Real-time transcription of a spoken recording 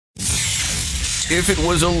if it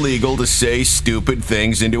was illegal to say stupid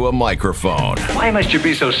things into a microphone. Why must you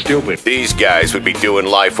be so stupid? These guys would be doing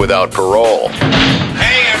life without parole.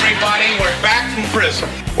 Hey, everybody, we're back from prison.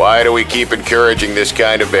 Why do we keep encouraging this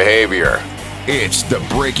kind of behavior? It's the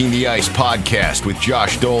Breaking the Ice podcast with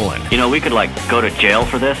Josh Dolan. You know, we could, go to jail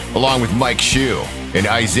for this. Along with Mike Shue and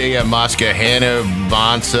Isaiah Moskahana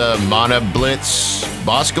Bonsa Mana Blitz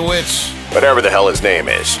Boskowitz, whatever the hell his name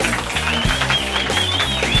is.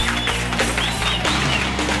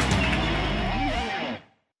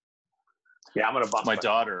 Yeah, I'm gonna bump my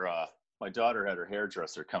daughter. My daughter had her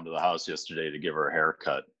hairdresser come to the house yesterday to give her a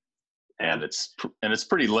haircut, and it's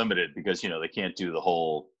pretty limited because they can't do the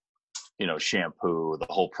whole shampoo, the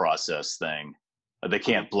whole process thing. They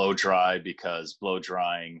can't blow dry because blow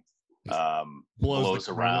drying blows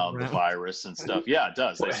around the virus and stuff. Yeah, it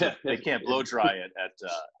does. They can't blow dry it at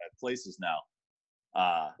places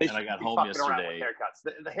now. And I got home yesterday.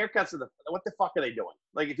 The haircuts are what the fuck are they doing?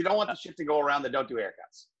 Like, if you don't want the shit to go around, then don't do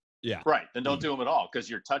haircuts. Yeah. Right. Then don't do them at all because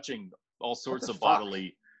you're touching all sorts of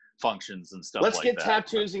bodily functions and stuff like that. Let's get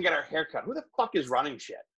tattoos and get our haircut. Who the fuck is running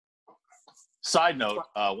shit? Side note,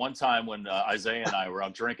 one time when Isaiah and I were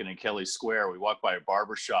out drinking in Kelly Square, we walked by a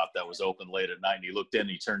barber shop that was open late at night, and he looked in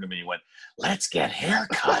and he turned to me and he went, "Let's get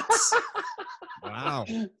haircuts." Wow.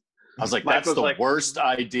 I was like, that's the worst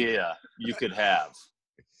idea you could have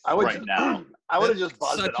now. I would have just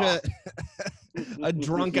buzzed it off. A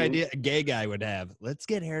drunk idea a gay guy would have. Let's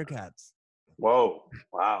get haircuts. Whoa.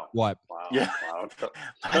 Wow. What? Wow. Yeah. Wow.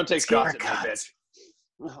 Don't take shots at me, bitch.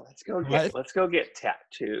 Well, let's go get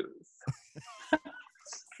tattoos.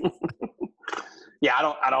 Yeah,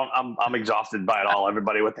 I'm exhausted by it all.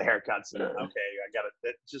 Everybody with the haircuts. And, okay, I got it.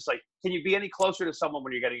 It's just like, can you be any closer to someone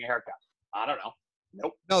when you're getting a haircut? I don't know.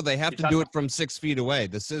 Nope. No, they have to do it from 6 feet away.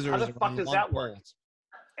 The scissors. How the fuck does that work?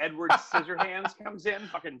 Edward Scissorhands comes in,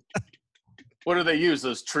 fucking. What do they use?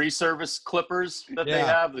 Those tree service clippers that they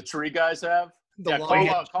have? The tree guys have? Call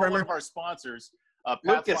one of our sponsors,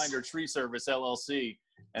 Pathfinder Tree Service LLC,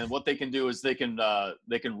 and what they can do is they can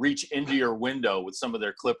reach into your window with some of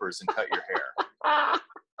their clippers and cut your hair.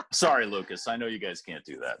 Sorry, Lucas. I know you guys can't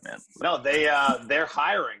do that, man. No, they're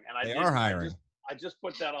hiring, and they are hiring. I just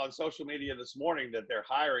put that on social media this morning that they're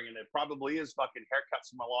hiring, and it probably is fucking haircuts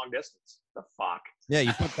from a long distance. The fuck? Yeah,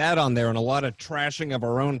 you put that on there and a lot of trashing of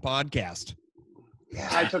our own podcast. Yeah,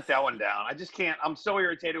 I took that one down. I just can't. I'm so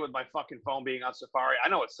irritated with my fucking phone being on Safari. I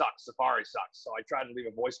know it sucks. Safari sucks. So I tried to leave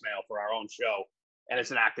a voicemail for our own show, and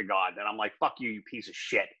it's an act of God. And I'm like, fuck you, you piece of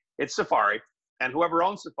shit. It's Safari, and whoever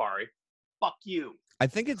owns Safari, fuck you. I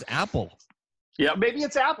think it's Apple. Yeah, maybe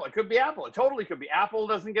it's Apple. It could be Apple. It totally could be. Apple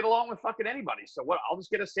doesn't get along with fucking anybody. So what? I'll just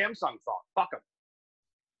get a Samsung phone. Fuck them.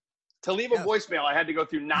 To leave a voicemail, I had to go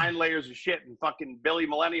through 9 layers of shit, and fucking Billy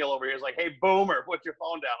Millennial over here is like, "Hey, boomer, put your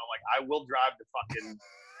phone down." I'm like, "I will drive to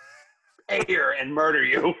fucking Ayer and murder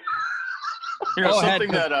you."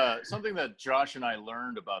 Something that Josh and I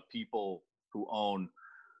learned about people who own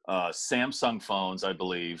Samsung phones, I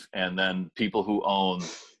believe, and then people who own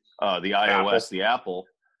the iOS, the Apple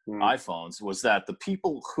iPhones, was that the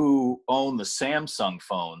people who own the Samsung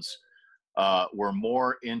phones were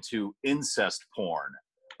more into incest porn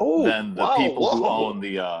than the people who own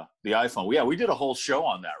the iPhone. Yeah, we did a whole show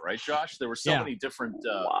on that, right, Josh? There were so many different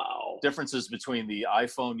differences between the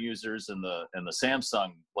iPhone users and the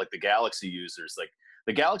Samsung, like the Galaxy users. Like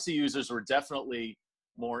the Galaxy users were definitely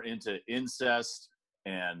more into incest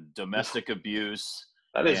and domestic abuse.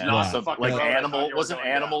 That is not like animal. Wasn't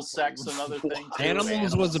animal sex another thing?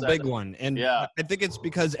 Animals was a big one, and I think it's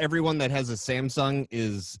because everyone that has a Samsung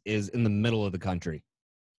is in the middle of the country.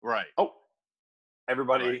 Right. Oh,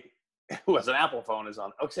 everybody who has an Apple phone is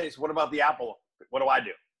on. Okay, so what about the Apple? What do I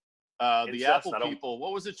do? The Apple people.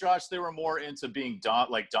 What was it, Josh? They were more into being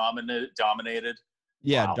dominated.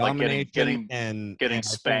 Yeah, dominating and getting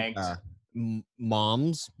spanked.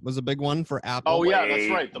 Moms was a big one for Apple. Oh yeah, that's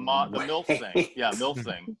right. The MILF thing. Yeah, MILF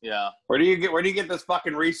thing. Yeah. Where do you get this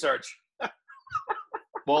fucking research?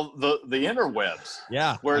 Well, the interwebs.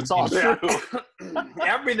 Yeah. Where it's all true.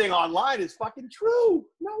 Everything online is fucking true.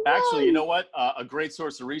 No way. Actually, you know what? A great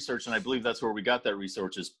source of research, and I believe that's where we got that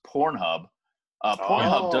research, is Pornhub.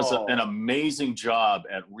 Pornhub does an amazing job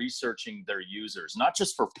at researching their users, not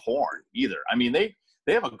just for porn either. I mean, they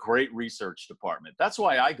have a great research department. That's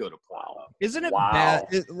why I go to Pornhub. Isn't it bad?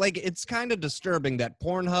 It's kind of disturbing that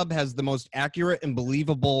Pornhub has the most accurate and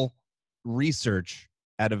believable research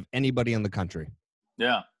out of anybody in the country.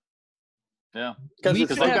 Yeah. Yeah. Because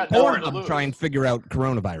they've got Pornhub try and figure out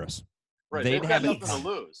coronavirus. Right. They've got nothing to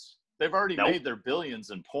lose. They've already made their billions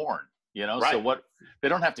in porn, So what? They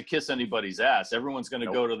don't have to kiss anybody's ass. Everyone's going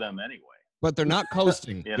to go to them anyway. But they're not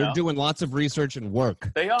coasting. You They're know? doing lots of research and work.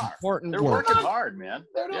 They are. Important They're work. working hard, man.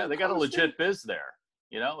 They're Yeah, not they got a coasting. legit biz there.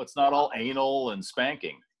 You know, it's not all anal and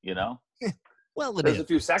spanking, you know? Well, it There's is. a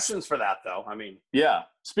few sections for that, though. I mean, Yeah.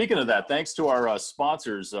 Speaking of that, thanks to our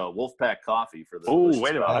sponsors, Wolfpack Coffee for the. oh, delicious wait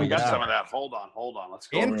a minute. coffee. I got yeah. some of that. Hold on. Let's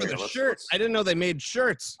go. And over for here. the Let's- shirt. let's- I didn't know they made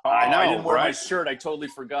shirts. I know, I didn't wear my right? shirt. I totally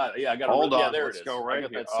forgot. Yeah, I got. Hold on. Yeah, there Let's it is. go I right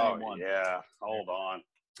got here. that same Oh, one. yeah. Hold on.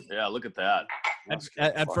 Yeah, look at that.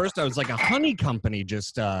 At first, I was like, a honey company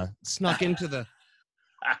just snuck into the.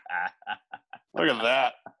 Look at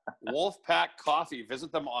that. Wolfpack Coffee.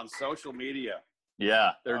 Visit them on social media.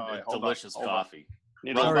 Yeah, they're All right, hold on, delicious hold on. coffee.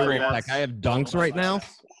 You Run know, by Sorry, Vince. Wolfpack. I have dunks right now.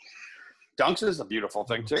 Dunks is a beautiful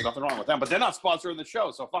thing, too. Nothing wrong with them. But they're not sponsoring the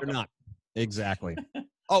show, so fuck They're them. not. Exactly.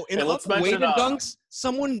 Oh, and Hey, on let's the way mention, to dunks,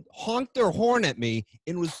 someone honked their horn at me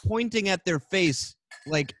and was pointing at their face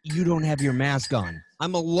like, you don't have your mask on.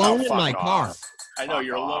 I'm alone in fuck my car. off. I know Fuck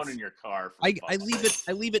you're off. alone in your car. for I fuck's leave sake. it.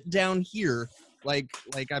 I leave it down here, like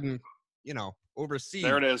I'm, overseas.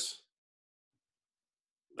 There it is.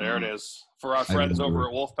 There it is. For our friends over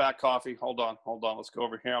at Wolfpack Coffee. Hold on. Let's go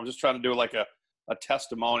over here. I'm just trying to do like a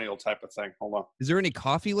testimonial type of thing. Hold on. Is there any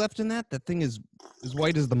coffee left in that? That thing is as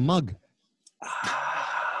white as the mug.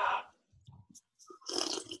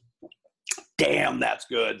 Damn, that's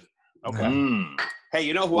good. Okay. Mm. Hey,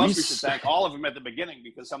 you know who else we We should s- thank? All of them at the beginning,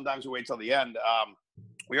 because sometimes we wait till the end.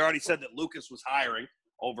 We already said that Lucas was hiring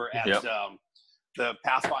over at Yep. the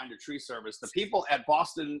Pathfinder Tree Service. The people at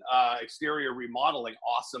Boston Exterior Remodeling,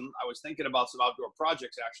 awesome. I was thinking about some outdoor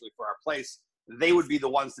projects actually for our place. They would be the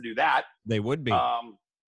ones to do that. They would be.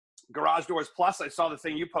 Garage Doors Plus. I saw the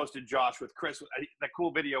thing you posted, Josh, with Chris. That cool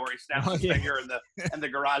video where he snaps Oh, his yeah. finger and the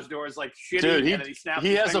garage door is like shitty, Dude, and then he snaps.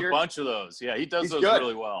 He his has finger. a bunch of those. Yeah, he does He's those good.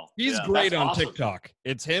 really well. He's yeah. great that's on awesome. TikTok.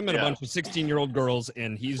 It's him and a Yeah. bunch of 16-year-old girls,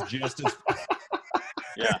 and he's just as.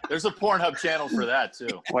 Yeah, there's a Pornhub channel for that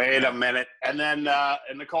too. Wait a minute. And then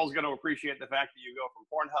and Nicole's going to appreciate the fact that you go from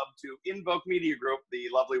Pornhub to Invoke Media Group, the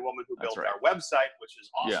lovely woman who That's built right. our website, which is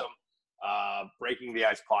awesome.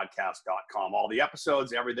 BreakingTheIcePodcast.com. All the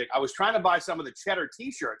episodes, everything. I was trying to buy some of the Cheddar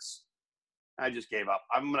t-shirts. I just gave up.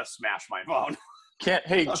 I'm going to smash my phone.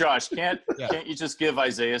 Hey Josh, can't Yeah. you just give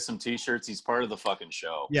Isaiah some T-shirts? He's part of the fucking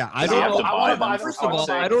show. Yeah, I Does he don't have know. to I buy wanna them buy for them. First of all, fuck's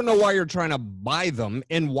sake? I don't know why you're trying to buy them,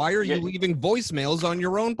 and why are you Yeah. leaving voicemails on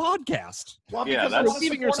your own podcast? Well, Yeah, because I that's- want to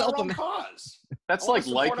Giving support yourself our own a- cause. That's I wanna like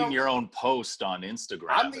support liking our- your own post on Instagram.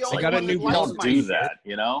 I'm the It's only like, got a one new that you likes don't my do shit. that,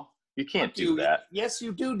 you know? You can't do that. Yes,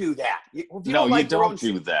 you do that. If you No, don't like you your own don't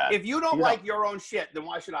do shit, that. if you don't You like don't. your own shit, then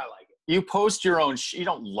why should I like it? You post your own you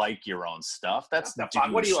don't like your own stuff. That's What the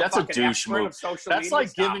fuck? What are douche. you, That's a fucking douche expert move. of social That's media? like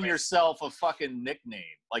Stop giving it. yourself a fucking nickname.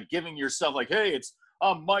 Like giving yourself like, hey,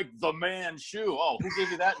 I'm Mike the Man Shoe. Oh, who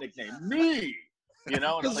gave you that nickname? Me. You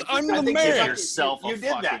know, and it's 'Cause like, I'm you the gotta man. give yourself You a did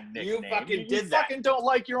fucking that. You nickname. fucking did you that. fucking don't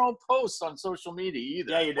like your own posts on social media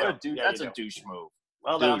either. Yeah, you do. What a douche. Yeah, That's you a do. douche move.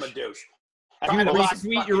 Well, then I'm a Douche. douche. Do Trying you to buy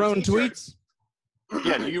retweet your own fucking tweets?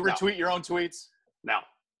 Yeah, do you No. retweet your own tweets? No.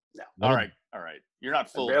 All right. You're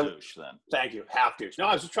not full barely- douche then. Thank you. Half douche. No,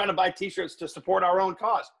 I was just trying to buy T-shirts to support our own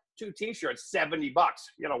cause. 2 T-shirts, $70.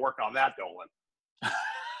 You got to work on that, Dolan.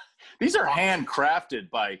 These are handcrafted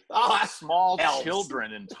by Oh, that's small elves.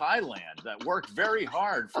 children in Thailand that work very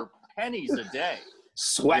hard for pennies a day.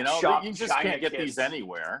 sweatshop. You just China can't get kids. these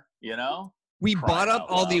anywhere, you know? We Crying bought up out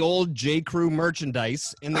all the loud. old J. Crew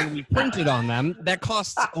merchandise, and then we printed on them. That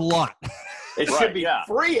costs a lot, It Right, should be yeah.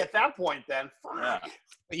 free at that point. Then. Fuck. Yeah.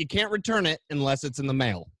 but you can't return it unless it's in the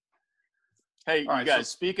mail. Hey, All you right, guys,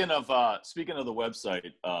 speaking of the website,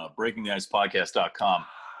 breakingtheicepodcast.com,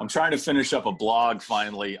 I'm trying to finish up a blog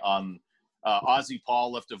finally on Ozzy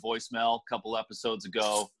Paul left a voicemail a couple episodes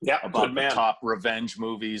ago Yeah, about good the man. top revenge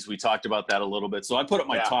movies. We talked about that a little bit. So I put up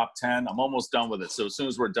my Yeah. top 10. I'm almost done with it. So as soon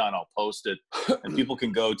as we're done, I'll post it. And people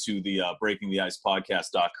can go to the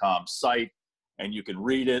breakingtheicepodcast.com site and you can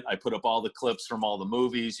read it. I put up all the clips from all the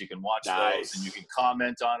movies. You can watch Nice. those and you can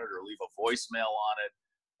comment on it or leave a voicemail on it.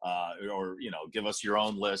 Or give us your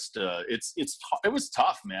own list. It was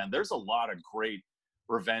tough, man. There's a lot of great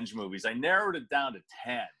revenge movies. I narrowed it down to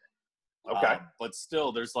 10. Okay. But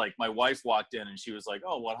still, there's like my wife walked in and she was like,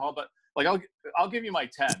 "Oh, what? How about like I'll give you my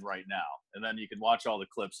 10 right now, and then you can watch all the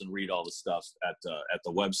clips and read all the stuff at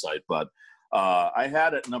the website." But I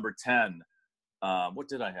had at number 10. What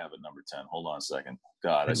did I have at number 10? Hold on a second.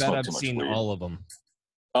 God, I I bet smoked I've too much seen weed. all of them.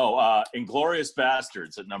 Oh, Inglorious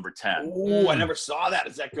Bastards at number 10. Ooh, I never saw that.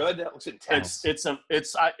 Is that good? That looks intense.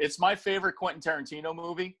 It's my favorite Quentin Tarantino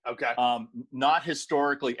movie. Okay. Not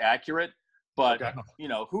historically accurate, but Okay.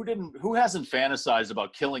 who hasn't fantasized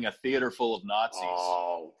about killing a theater full of Nazis,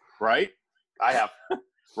 Oh, right? I have.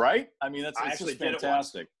 right? I mean, it's actually just did it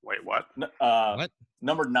fantastic. Wait, what? What?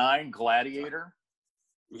 Number 9, Gladiator.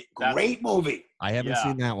 Great movie. I haven't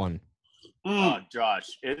seen that one. Josh,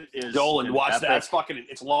 it is. Dolan, watch epic. that. It's fucking.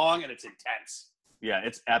 It's long and it's intense. Yeah,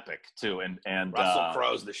 it's epic too, and Russell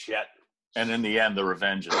Crowe's the shit. And in the end, the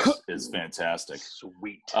revenge is fantastic.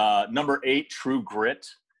 Sweet. Number 8, True Grit,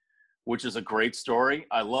 which is a great story.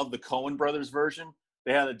 I love the Coen Brothers version.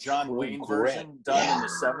 They had a John Wayne version done in the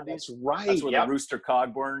 70s. That's right. That's where the Rooster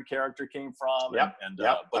Cogburn character came from. Yep.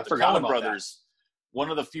 But the Coen Brothers, one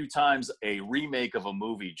of the few times a remake of a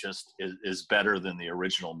movie just is better than the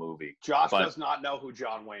original movie. Josh does not know who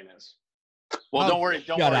John Wayne is. Well, don't worry.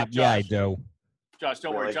 Don't Shut worry, up. Josh. Yeah, I do. Josh,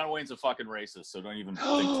 don't worry. John Wayne's a fucking racist, so don't even think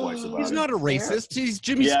twice about it. He's not a racist. He's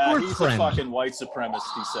Jimmy Yeah, Stewart he's friend. a fucking white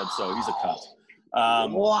supremacist. He said so. He's a cunt.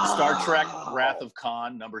 Star Trek: Wrath of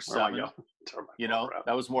Khan, number 7. You know,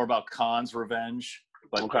 that was more about Khan's revenge,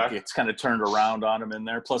 but it's kind of turned around on him in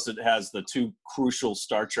there. Plus, it has the 2 crucial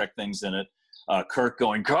Star Trek things in it. Kirk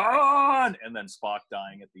going, Khan! And then Spock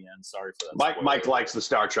dying at the end. Sorry for that. Mike likes the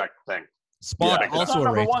Star Trek thing. Spock it's also not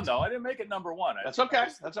number racist. 1, though. I didn't make it number 1. That's okay.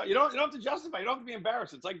 That's all. You don't have to justify. You don't have to be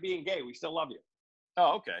embarrassed. It's like being gay. We still love you.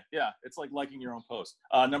 Oh, okay. Yeah. It's like liking your own post.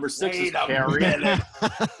 Number 6 is Carrie.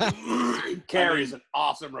 Carrie is an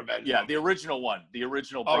awesome revenge. Yeah, the original one. The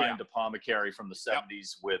original Brian De Palma Carrie from the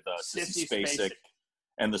 70s with Sissy Spacek.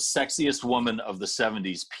 And the sexiest woman of the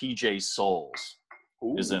 70s, PJ Souls,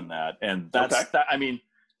 is in that. And that's that. I mean,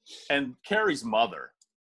 and Carrie's mother.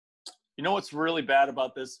 You know what's really bad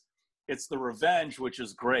about this? It's the revenge, which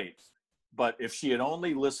is great. But if she had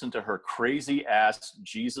only listened to her crazy ass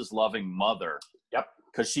Jesus loving mother,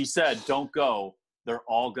 because she said, "Don't go," they're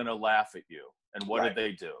all gonna laugh at you. And what did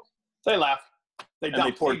they do? They laughed. They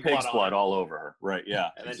poured pig's blood all over her. Right? Yeah.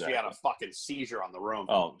 And then she had a fucking seizure on the room.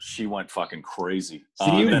 Oh, she went fucking crazy.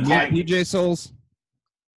 Did you meet PJ Souls?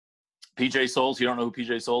 PJ Souls? You don't know who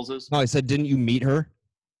PJ Souls is? No, I said, didn't you meet her?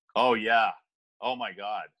 Oh yeah. Oh my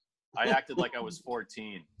God. I acted like I was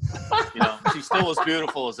 14. You know, she's still as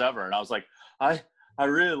beautiful as ever. And I was like, I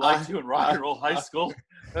really liked you in rock and roll high school.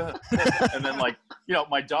 And then, like, you know,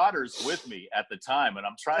 my daughter's with me at the time, and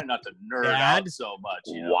I'm trying not to nerd out so much.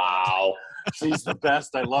 You know? Wow. She's the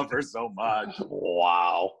best. I love her so much.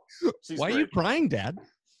 Wow. Why are you crying, Dad?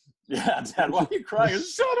 Yeah, Dad, why are you crying?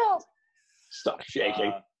 Shut up. Stop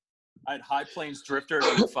shaking. I had High Plains Drifter,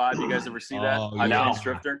 number 5. You guys ever see that? High Plains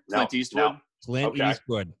Drifter? Clint Eastwood? Clint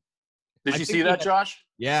Eastwood. Did you see that, Josh?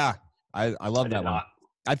 Yeah. I love that one.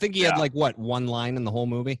 I think he had, like, what, 1 line in the whole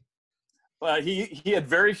movie? Well, he had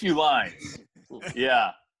very few lines.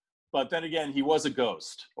 Yeah. But then again, he was a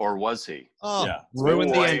ghost. Or was he? Oh, yeah.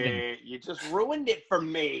 Ruined the ending. You just ruined it for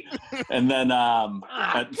me. And then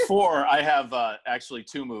at 4, I have actually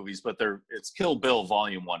 2 movies, but it's Kill Bill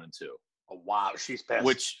Volume 1 and 2. Oh, wow. She's pissed.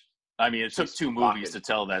 Which, I mean, it took 2 movies to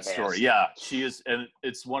tell that story. Yeah. She is. And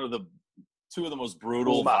it's one of the 2 of the most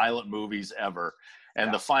brutal, violent movies ever.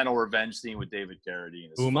 And the final revenge scene with David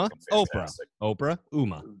Carradine is Uma? Oprah?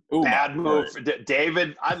 Uma. Bad move. Right.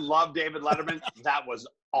 David, I love David Letterman. That was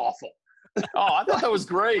awful. Oh, I thought that was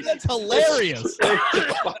great. That's hilarious.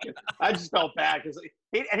 I just felt bad because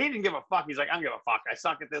he didn't give a fuck. He's like, I don't give a fuck. I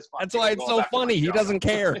suck at this. That's why it's so funny. He doesn't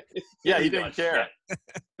care. Yeah, he didn't care.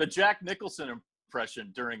 The Jack Nicholson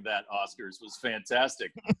impression during that Oscars was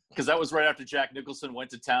fantastic because that was right after Jack Nicholson went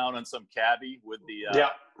to town on some cabbie with the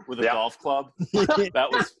golf club. That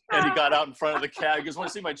was, and he got out in front of the cab. He goes, "Want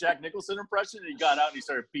to see my Jack Nicholson impression?" And he got out and he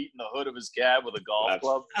started beating the hood of his cab with a golf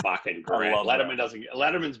club. Fucking great.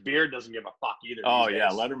 Letterman's beard doesn't give a fuck either. Oh yeah,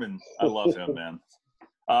 Letterman. I love him, man.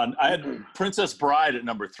 I had Princess Bride at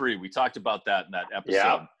number 3. We talked about that in that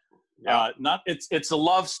episode. It's a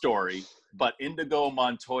love story. But Indigo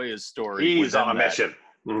Montoya's story He's on a mission.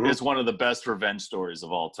 Is one of the best revenge stories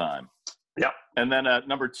of all time. Yep. And then at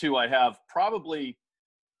number 2, I have probably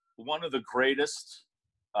one of the greatest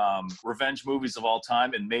revenge movies of all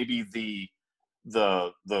time, and maybe the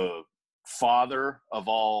father of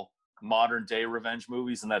all modern day revenge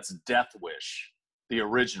movies, and that's Death Wish, the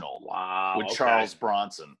original. Wow. With Charles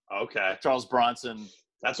Bronson. Okay. Charles Bronson.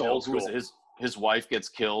 That's old school. His wife gets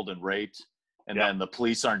killed and raped. And then the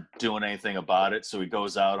police aren't doing anything about it, so he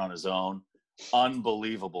goes out on his own.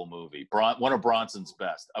 Unbelievable movie. One of Bronson's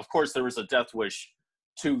best. Of course, there was a Death Wish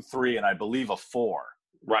 2, 3, and I believe a 4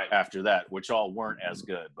 after that, which all weren't as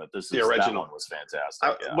good. But the original one was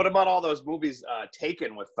fantastic. What about all those movies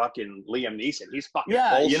Taken with fucking Liam Neeson? He's fucking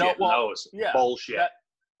bullshit. You know, those. Yeah, bullshit.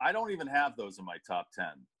 I don't even have those in my top 10.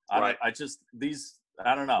 Right. I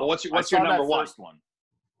don't know. Well, what's your number 1? First one?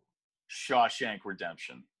 Shawshank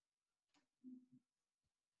Redemption.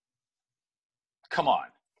 Come on.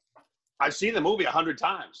 I've seen the movie 100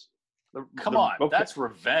 times. Come on, that's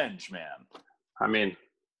revenge, man. I mean,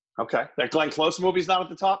 okay. That Glenn Close movie's not at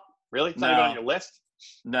the top? Really? It's not even on your list?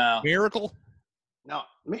 No. Miracle? No.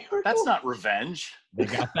 Miracle? That's not revenge. They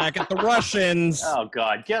got back at the Russians. Oh,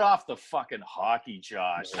 God. Get off the fucking hockey,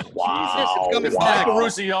 Josh. Wow. Jesus. If Michael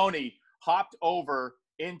Ruzioni hopped over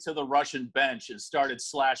into the Russian bench and started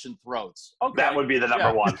slashing throats. Okay. That would be the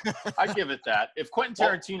number one. I give it that. If Quentin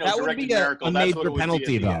Tarantino that would directed be Miracle, that's what it would penalty,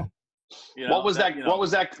 be. though. You know, what was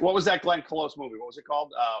that Glenn Close movie? What was it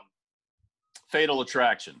called? Fatal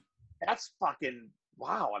Attraction. That's fucking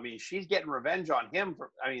wow. I mean, she's getting revenge on him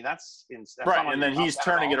for. I mean, that's right. And then he's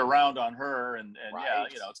turning it around on her, and right. Yeah,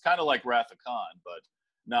 you know, it's kind of like Wrath of Khan. But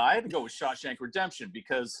no, I had to go with Shawshank Redemption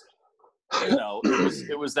because you know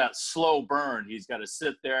it was that slow burn. He's got to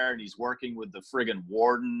sit there and he's working with the friggin'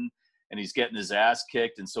 warden, and he's getting his ass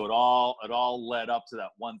kicked, and so it all led up to that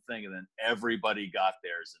one thing, and then everybody got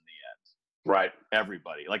theirs in the end. Right.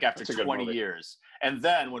 Everybody. Like after 20 years. And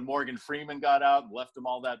then when Morgan Freeman got out and left him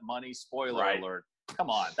all that money, spoiler alert, come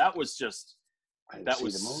on. That was just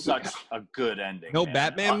such a good ending. No man.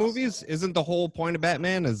 Batman movies? Isn't the whole point of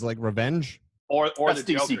Batman is like revenge? Or that's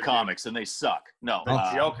the DC Joker, Comics, and they suck. No.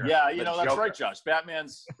 Joker. Yeah, you know, that's Joker. right, Josh.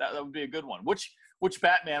 Batman's that would be a good one. Which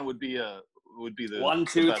Batman would be the 1,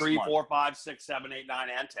 2, 3, one? 4, 5, 6, 7, 8, 9,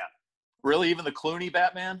 and 10. Really? Even the Clooney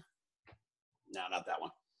Batman? No, not that one.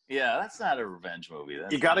 Yeah, that's not a revenge movie.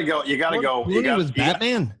 You gotta go. Clooney was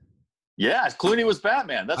Batman? Yeah, Clooney was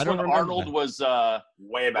Batman. That's when Arnold was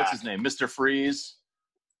way back. What's his name? Mr. Freeze.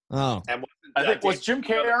 Oh. And I think was Jim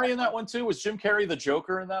Carrey in that one too? Was Jim Carrey the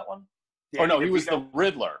Joker in that one? Or no, he was the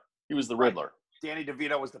Riddler. He was the Riddler. Danny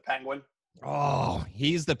DeVito was the Penguin. Oh,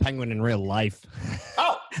 he's the Penguin in real life.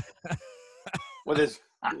 Oh, with the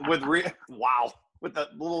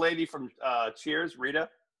little lady from Cheers, Rita.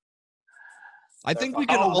 I think we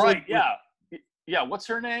can. Oh, right, yeah. What's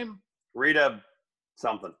her name? Rita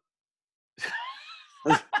something.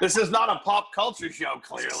 This is not a pop culture show,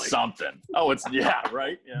 clearly. Something. Oh, it's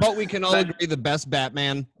right. Yeah. But we can all agree the best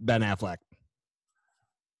Batman, Ben Affleck.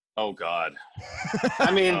 Oh God.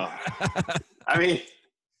 I mean,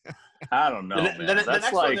 I don't know. The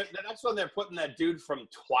next one, they're putting that dude from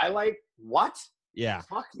Twilight. What? Yeah.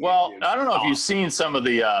 Fuck you, well, dude. I don't know if you've seen some of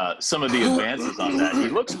the advances on that. He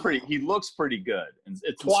looks pretty good.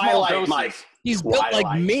 It's Twilight, Mike. He's built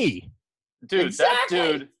like me. Dude, exactly.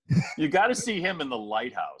 That dude, you got to see him in The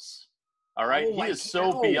Lighthouse. All right? He is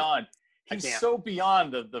so beyond. He's so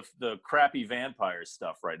beyond the crappy vampire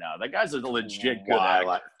stuff right now. That guy's a legit good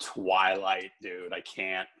actor. Twilight, dude. I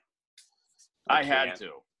can't. I had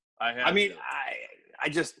to. I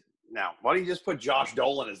just now. Why don't you just put Josh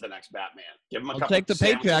Dolan as the next Batman? Give him a couple. Take the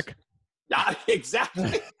paycheck. Yeah,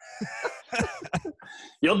 exactly.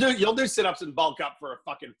 You'll do sit-ups and bulk up for a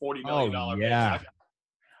fucking $40 million. Oh, yeah. Paycheck.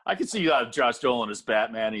 I can see Josh Dolan as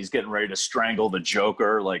Batman. He's getting ready to strangle the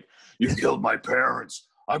Joker. Like, you killed my parents.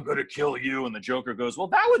 I'm going to kill you. And the Joker goes, well,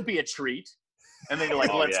 that would be a treat. And then he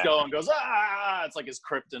lets go and goes, it's like his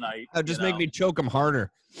kryptonite. Just make me choke him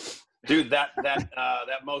harder. Dude, that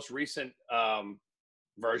most recent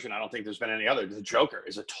version, I don't think there's been any other. The Joker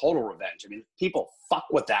is a total revenge. I mean, people fuck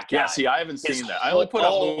with that guy. Yeah, see, I haven't seen that. I only put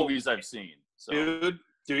up movies I've seen. So. Dude,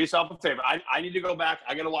 do yourself a favor. I need to go back.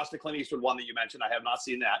 I got to watch the Clint Eastwood one that you mentioned. I have not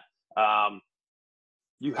seen that.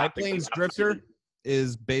 High Plains Drifter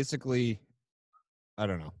is basically, I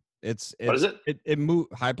don't know. What is it?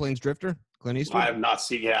 High Plains Drifter, Clint Eastwood. I have not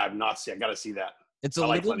seen. Yeah, I have not seen. I got to see that. It's a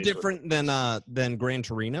little different than Gran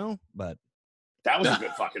Torino, but that was a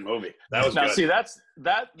good fucking movie. That was now. Good. See,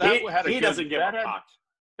 he doesn't give a fuck.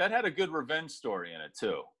 That had a good revenge story in it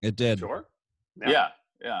too. It did. Sure. Yeah.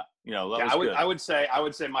 You know, that was good. I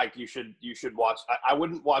would say, Mike, you should watch. I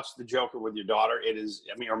wouldn't watch The Joker with your daughter. It is,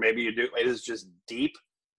 or maybe you do. It is just deep.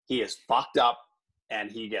 He is fucked up,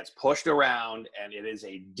 and he gets pushed around, and it is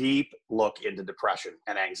a deep look into depression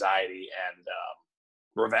and anxiety and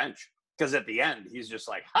revenge. Because at the end, he's just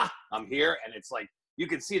like, "Ha, I'm here," and it's like you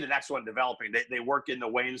can see the next one developing. They work in the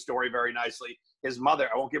Wayne story very nicely. His mother,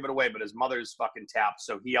 I won't give it away, but his mother's fucking tapped,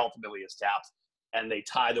 so he ultimately is tapped. And they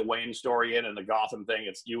tie the Wayne story in and the Gotham thing.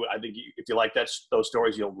 It's you. I think if you like those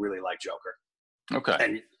stories, you'll really like Joker. Okay.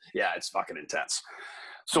 And yeah, it's fucking intense.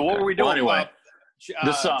 So what were we doing? Well, anyway,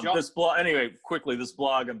 this blog. Anyway, quickly, this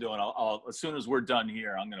blog I'm doing. I'll as soon as we're done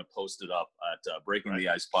here, I'm going to post it up at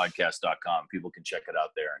breakingtheicepodcast.com. People can check it out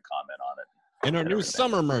there and comment on it. And our new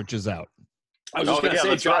summer merch is out. I was just going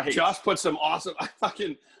to say, right. Josh put some awesome.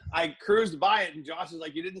 I cruised by it, and Josh is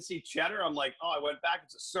like, "You didn't see Cheddar?" I'm like, "Oh, I went back.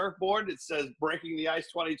 It's a surfboard. It says Breaking the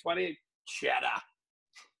Ice 2020 Cheddar."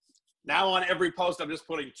 Now on every post, I'm just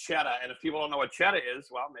putting cheddar. And if people don't know what cheddar is,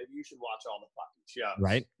 well, maybe you should watch all the fucking shows.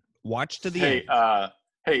 Right. Watch to the Hey,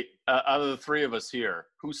 end. out of the three of us here,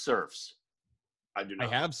 who surfs? I do I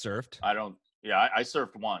not. have surfed. I don't. Yeah, I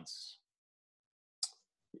surfed once.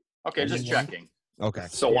 Okay, just checking. Okay.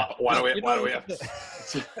 So why do we have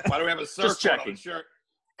a surfboard? Just checking. Sure.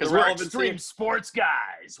 Because we're extreme sports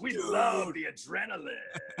guys. We love the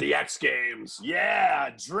adrenaline. The X Games. Yeah,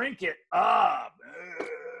 drink it up.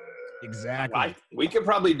 Exactly. We could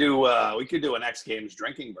probably do an X Games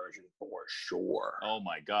drinking version for sure. Oh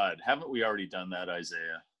my God, haven't we already done that,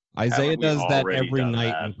 Isaiah? Isaiah does that already every done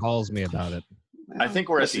night that? and calls me about it. I think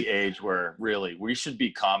we're at the age where really we should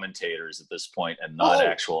be commentators at this point and not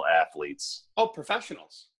actual athletes. Oh,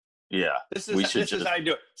 professionals. Yeah, This is how you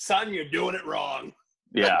do it. Son, you're doing it wrong.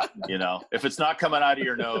 Yeah, if it's not coming out of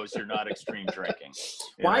your nose, you're not extreme drinking.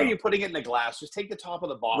 Why are you putting it in the glass? Just take the top of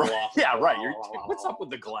the bottle off. Yeah, right. What's up with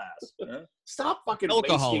the glass? Stop fucking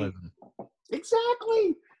Alcoholism.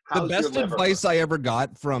 Exactly. The best advice I ever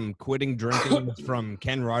got from quitting drinking was from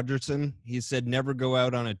Ken Rogerson. He said, never go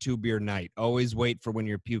out on a 2-beer night. Always wait for when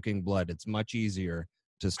you're puking blood. It's much easier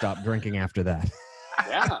to stop drinking after that.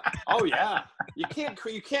 Yeah. Oh yeah. You can't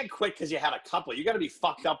quit because you had a couple. You got to be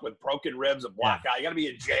fucked up with broken ribs, a black eye. You got to be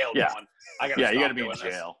in jail. Yeah. You got to be in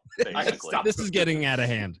jail. Basically, This is getting out of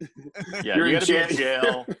hand. Yeah, you got to be in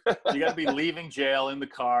jail. You got to be leaving jail in the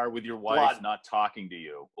car with your wife not talking to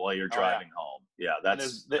you while you're driving home. Yeah,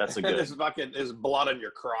 that's a good. There's blood on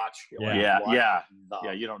your crotch. Yeah.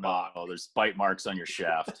 You don't know. Oh, there's bite marks on your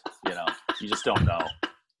shaft. You just don't know.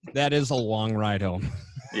 That is a long ride home.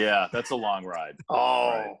 Yeah, that's a long ride.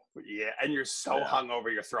 Oh, yeah. And you're so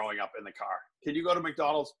hungover, you're throwing up in the car. Can you go to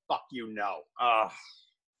McDonald's? Fuck you, no.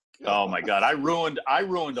 Oh my God, I ruined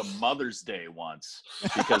a Mother's Day once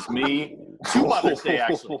because 2 Mother's Day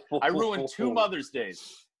actually. I ruined 2 Mother's Days.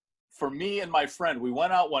 For me and my friend, we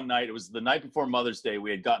went out one night. It was the night before Mother's Day. We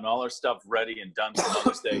had gotten all our stuff ready and done for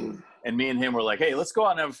Mother's Day. And me and him were like, hey, let's go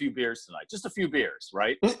out and have a few beers tonight. Just a few beers,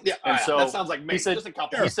 right? Yeah. And so that sounds like me. He said, just a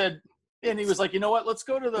couple. He said, and he was like, you know what? At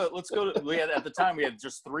the time we had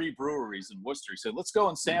just 3 breweries in Worcester. He said, let's go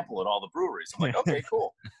and sample at all the breweries. I'm like, okay,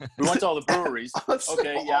 cool. We went to all the breweries.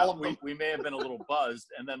 Okay, yeah, we may have been a little buzzed.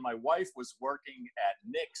 And then my wife was working at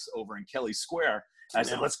Nick's over in Kelly Square. I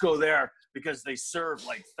said, let's go there because they serve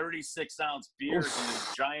like 36-ounce beers in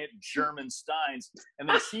these giant German steins. And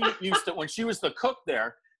then when she was the cook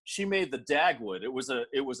there, she made the Dagwood. It was a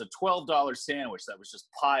 $12 sandwich that was just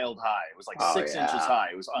piled high. It was like 6 inches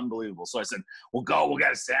high. It was unbelievable. So I said, we'll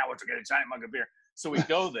get a sandwich, we'll get a giant mug of beer. So we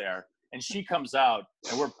go there and she comes out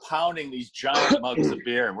and we're pounding these giant mugs of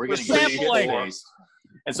beer and we're getting taste.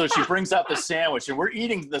 And so she brings out the sandwich and we're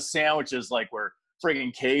eating the sandwiches like we're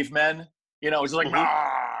friggin' cavemen. It's like,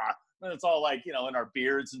 and it's all like, in our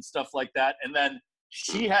beards and stuff like that. And then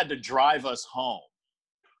she had to drive us home.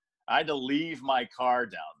 I had to leave my car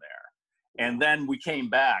down there. And then we came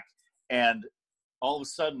back and all of a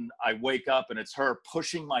sudden I wake up and it's her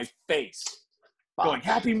pushing my face going,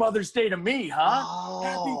 Happy Mother's Day to me, huh? Oh.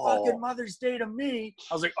 Happy fucking Mother's Day to me.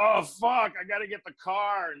 I was like, oh, fuck, I got to get the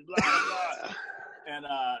car and blah, blah, blah. And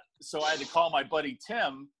so I had to call my buddy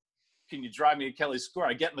Tim. Can you drive me to Kelly Square?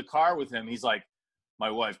 I get in the car with him. He's like,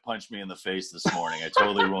 my wife punched me in the face this morning. I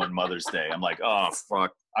totally ruined Mother's Day. I'm like, oh,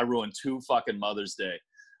 fuck. I ruined 2 fucking Mother's Day.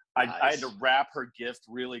 Nice. I had to wrap her gift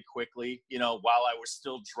really quickly, while I was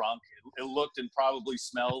still drunk. It looked and probably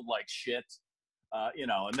smelled like shit,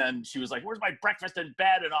 and then she was like, where's my breakfast in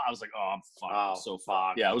bed? And I was like, oh, I'm fucked. I'm so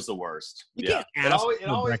fucked. Yeah, it was the worst. You can't ask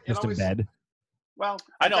for breakfast in bed. Well,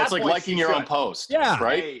 I know. It's like liking your own post. Yeah.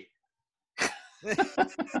 Right? Hey.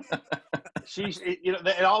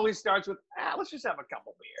 It always starts with, let's just have a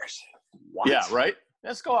couple beers. What? Yeah, right?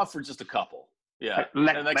 Let's go off for just a couple. Yeah. And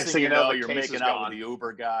next thing you know, you're making out with the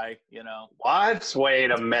Uber guy, What? Wait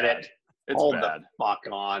a minute. Hold bad. The fuck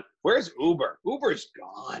on. Where's Uber? Uber's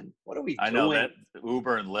gone. What are we doing? I know that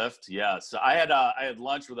Uber and Lyft. Yeah. So I had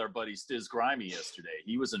lunch with our buddy Stiz Grimy yesterday.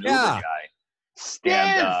 He was an Uber guy. Stiz!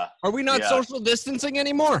 And, are we not social distancing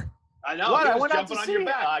anymore? I know. What? I went out to see your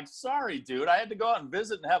back. Sorry, dude. I had to go out and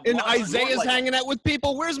visit and have lunch. And Isaiah's hanging out with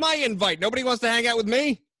people. Where's my invite? Nobody wants to hang out with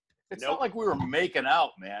me. It's not like we were making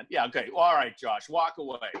out, man. Yeah, okay. Well, all right, Josh. Walk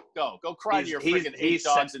away. Go cry to your freaking 8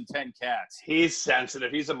 dogs and 10 cats. He's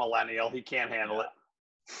sensitive. He's a millennial. He can't handle it.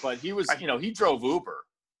 But he was, he drove Uber.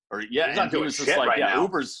 He's not doing shit right now.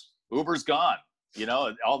 Uber's gone.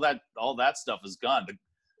 All that stuff is gone.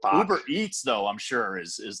 Uber Eats, though, I'm sure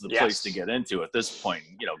is the place to get into at this point.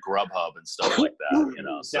 Grubhub and stuff like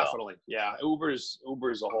that. Definitely, yeah. Uber's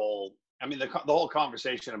a whole. I mean, the whole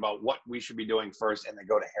conversation about what we should be doing first, and then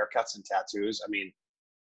go to haircuts and tattoos. I mean,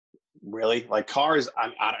 Really? Like cars, I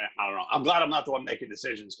don't know. I'm glad I'm not the one making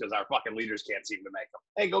decisions because our fucking leaders can't seem to make them.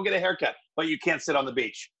 Hey, go get a haircut, but you can't sit on the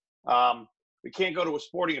beach. We can't go to a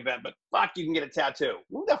sporting event, but fuck, you can get a tattoo.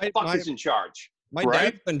 Who the fuck is in charge? My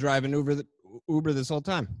dad's been driving Uber this whole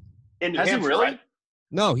time. Has he really? Right?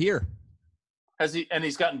 No, here. Has he? And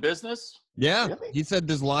he's gotten business? Yeah. Really? He said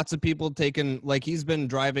there's lots of people taking, like he's been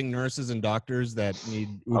driving nurses and doctors that need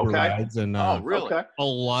Uber rides. And really? Okay. A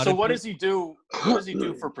lot So of what does he do? What does he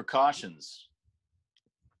do for precautions?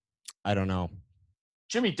 I don't know.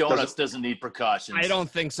 Jimmy Donuts doesn't need precautions. I don't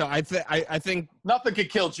think so. I think Nothing could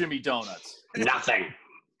kill Jimmy Donuts. Nothing.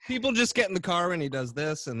 people just get in the car and he does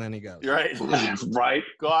this and then he goes. You're right. Right?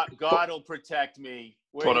 God will protect me.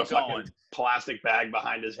 Where Put are a you going? fucking plastic bag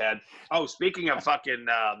behind his head. Oh, speaking of fucking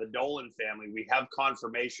the Dolan family, we have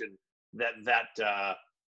confirmation that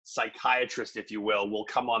psychiatrist, if you will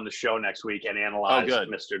come on the show next week and analyze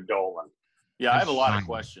Mr. Dolan. Yeah, I have a lot of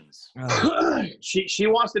questions. She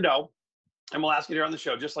wants to know, and we'll ask it here on the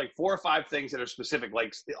show, just like 4 or 5 things that are specific.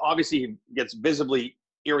 Like, obviously, he gets visibly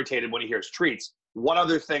irritated when he hears treats. What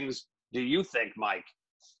other things do you think, Mike,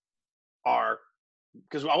 are?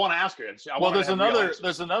 Because I want to ask her. Well, there's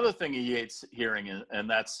another thing he hates hearing, and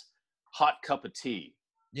that's hot cup of tea.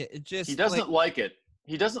 Yeah, it just he doesn't like it.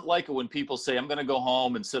 He doesn't like it when people say, "I'm going to go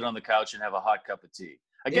home and sit on the couch and have a hot cup of tea."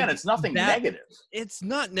 Again, it's nothing negative. It's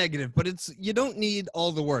not negative, but you don't need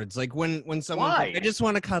all the words. Like when someone Why? I just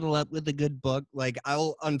want to cuddle up with a good book. Like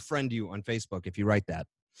I'll unfriend you on Facebook if you wite that.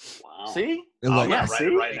 Wow. See? I'm yeah, gonna write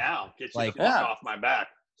it right now. Get you the fuck off my back.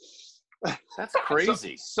 That's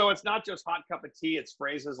crazy. So it's not just hot cup of tea. It's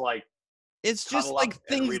phrases like. It's just like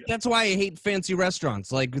things. That's why I hate fancy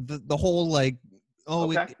restaurants. Like the whole like,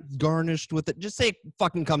 it's garnished with it. Just say it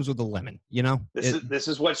fucking comes with a lemon. You know. This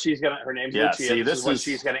is what she's gonna. Her name's Yeah. Lucia. See, this is what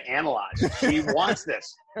she's gonna analyze. She wants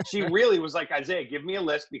this. She really was like, Isaiah, give me a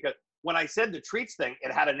list, because when I said the treats thing,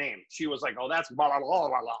 it had a name. She was like, oh, that's blah blah blah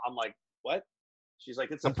blah blah. I'm like, what? She's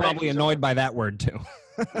like, it's. I'm probably annoyed by that word too.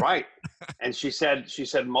 Right. And she said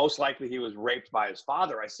most likely he was raped by his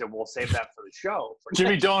father. I said, we'll save that for the show.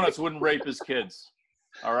 Jimmy Donuts wouldn't rape his kids.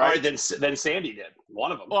 All right. All right, then Sandy did.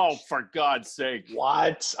 One of them. Oh, for God's sake!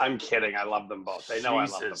 What? I'm kidding. I love them both. They know I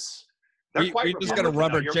love them. They're we just got to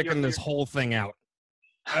rubber chicken this whole thing out.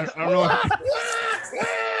 I don't know.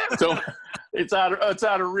 So it's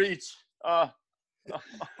out of reach.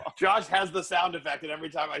 Josh has the sound effect, and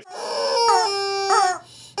every time I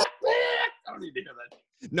don't need to hear that.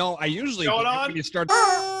 No, I usually Going on? when you start.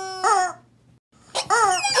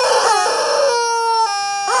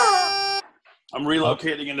 I'm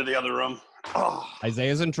relocating into the other room. Oh.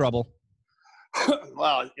 Isaiah's in trouble.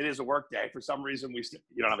 Well, it is a work day. For some reason, you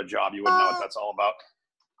don't have a job. You wouldn't know what that's all about.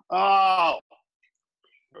 Oh,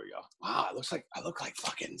 there we go. Wow, I look like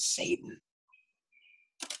fucking Satan.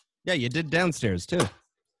 Yeah, you did downstairs too.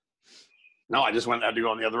 No, I just had to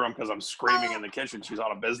go in the other room because I'm screaming in the kitchen. She's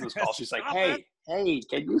on a business call. She's like, hey, can you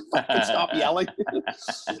fucking stop yelling?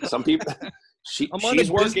 Some people, I'm on a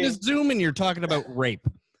business Zoom and you're talking about rape.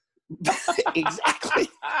 Exactly.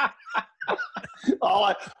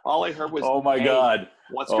 all I heard was, oh my God,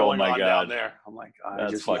 what's going on down there? I'm like,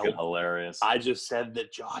 that's fucking hilarious. I just said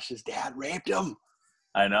that Josh's dad raped him.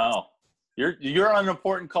 I know. You're on an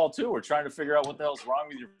important call too. We're trying to figure out what the hell's wrong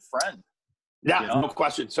with your friend. Yeah, no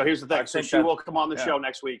question. So here's the thing. So she will come on the show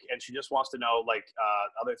next week, and she just wants to know, like,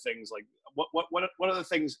 other things, like what other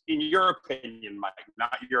things, in your opinion, Mike,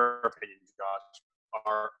 not your opinion, Josh,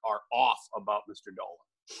 are off about Mr. Dolan?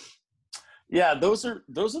 Yeah, those are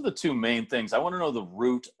the two main things. I want to know the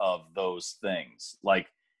root of those things. Like,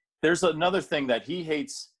 there's another thing that he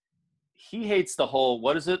hates. He hates the whole,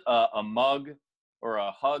 what is it? A mug or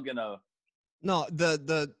a hug and a. No,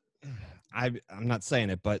 I'm not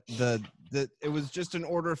saying it, but it was just an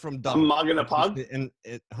order from Dunkin'. A mug and a pug?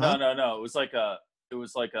 No. It was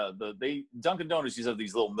like Dunkin' Donuts used to have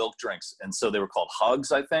these little milk drinks, and so they were called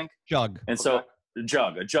hugs, I think. Jug. And so a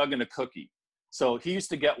jug and a cookie. So he used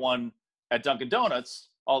to get one at Dunkin' Donuts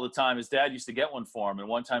all the time. His dad used to get one for him, and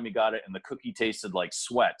one time he got it, and the cookie tasted like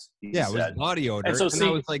sweat. It was body odor. And I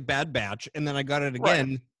was like, bad batch. And then I got it again.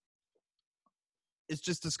 Right. It's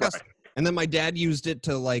just disgusting. Right. And then my dad used it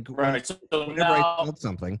to like, right. So whenever now, I felt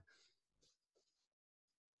something.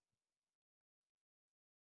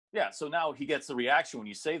 Yeah, so now he gets the reaction when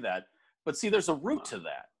you say that. But see, there's a root to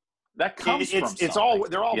that. That comes from something.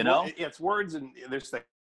 They're all, you know? It's words, and there's things.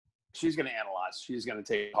 She's going to analyze. She's going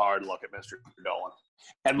to take a hard look at Mr. Dolan.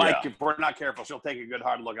 And Mike, if we're not careful, she'll take a good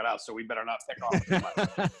hard look at us, so we better not pick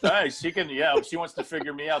off. Hey, she can, if she wants to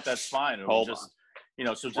figure me out, that's fine. She'll just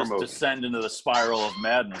descend into the spiral of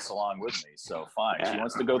madness along with me. So fine. She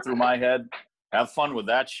wants to go through my head. Have fun with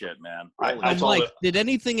that shit, man. I I'm told like, it. did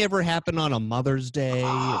anything ever happen on a Mother's Day?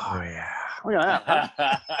 Oh, yeah. Look at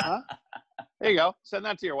that. Huh? There you go. Send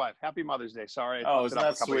that to your wife. Happy Mother's Day. Sorry. I isn't fucked it up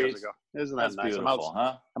that a couple sweet? years ago. Isn't that That's nice? beautiful,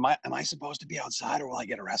 huh? Am I supposed to be outside or will I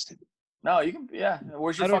get arrested? No, you can. Yeah.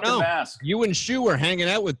 Where's your I don't fucking know. mask? You and Shu are hanging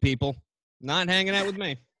out with people, not hanging out with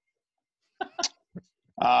me.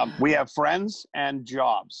 We have friends and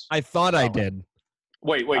jobs. I thought I did.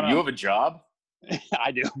 Wait. You have a job?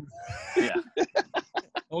 I do. Yeah.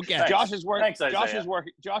 Okay. Thanks. Josh is working. Thanks, Josh Isaiah. is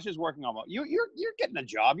working. Josh is working on. You're getting a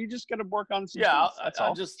job. You just got to work on some. Yeah. stuff. That's I'll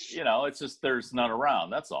all. just, it's just there's none around.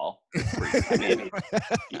 That's all. I mean,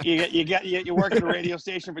 you work at a radio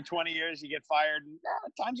station for 20 years. You get fired.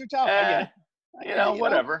 Times are tough. I get it.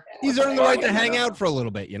 Whatever. He's earned the right to hang out for a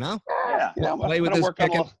little bit, you know? Yeah. You know, Play I'm with gonna his work on a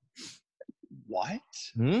picket. little- What?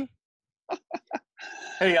 Hmm?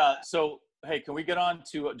 Hey, can we get on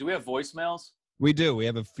to? Do we have voicemails? We do. We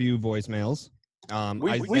have a few voicemails. We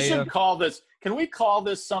Isaiah- should call this. Can we call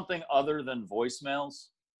this something other than voicemails?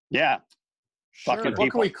 Yeah. Sure. Fucking What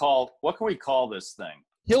can we call this thing?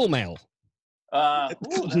 Hill mail. Ooh,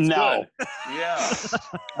 that's No. good. Yeah,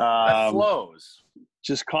 that flows.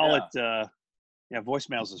 Just call it.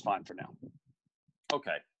 Voicemails is fine for now.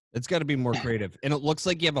 Okay. It's got to be more creative. And it looks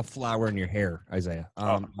like you have a flower in your hair, Isaiah.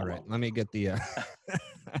 All right. Let me get the...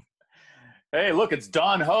 Hey, look, it's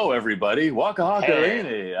Don Ho, everybody. Waka haka Hey.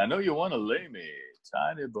 lady. I know you want to lay me.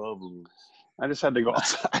 Tiny bubbles. I just had to go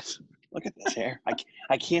outside. Look at this hair.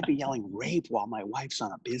 I can't be yelling rape while my wife's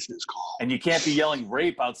on a business call. And you can't be yelling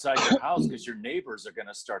rape outside your house because your neighbors are going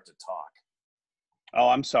to start to talk. Oh,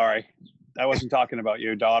 I'm sorry. I wasn't talking about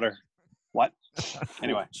your daughter. What?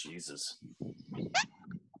 Anyway. Jesus.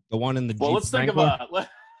 the one in the Well, Jeep let's think Wrangler. about.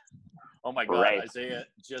 Oh my God, Right. Isaiah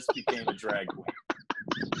just became a drag queen.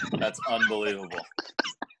 That's unbelievable.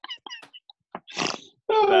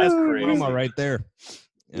 That's crazy. Promo right there.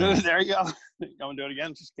 Yeah. There you go. Go and do it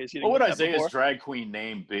again, just in case you didn't What would get that Isaiah's before. drag queen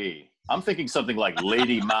name be? I'm thinking something like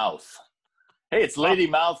Lady Mouth. Hey, it's Lady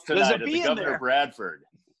Mouth there's a tonight at bee the in Governor there. Bradford.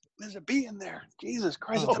 There's a bee in there. Jesus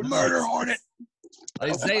Christ, Oh, it's a murder hornet.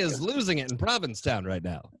 Isaiah's losing it in Provincetown right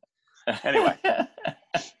now. Anyway.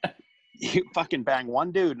 You fucking bang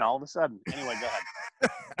one dude and all of a sudden. Anyway, go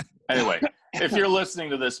ahead. Anyway, if you're listening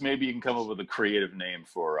to this, maybe you can come up with a creative name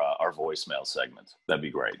for our voicemail segment. That'd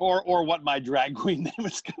be great. Or what my drag queen name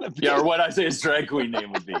is going to be. Yeah, or what Isaiah's drag queen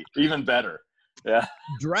name would be. Even better. Yeah.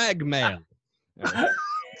 Drag mail.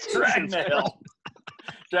 Drag mail.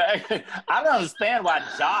 I don't understand why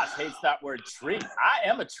Josh hates that word treat. I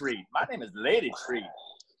am a treat. My name is Lady Treat.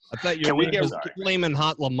 I thought your Can we name get- was Flamin'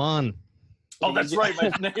 Hot Lamont. Oh, that's right.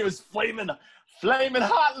 My name is Flamin'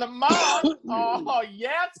 Hot Lamont. Oh,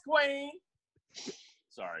 yes, Queen.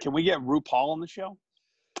 Sorry. Can we get RuPaul on the show?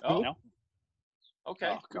 Oh, No? okay.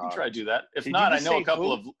 Oh, We can God. try to do that. If Did you not, I just know a say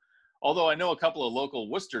couple who? although I know a couple of local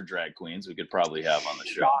Worcester drag queens we could probably have on the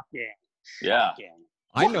show. Shocking. Yeah. Shocking.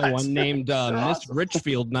 I know What? one named Miss Awesome.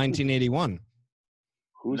 Richfield 1981.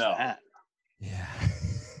 Who's No. that? Yeah.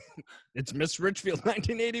 It's Miss Richfield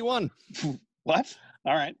 1981. What?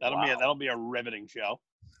 All right. Wow. That'll be a riveting show.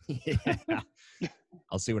 Yeah.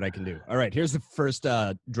 I'll see what I can do. All right, here's the first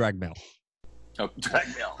drag mail. Oh, drag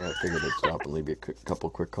mail. I figured I'd stop and leave you a couple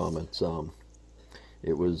quick comments.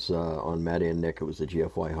 It was on Maddie and Nick. It was the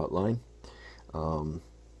GFY hotline,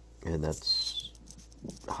 and that's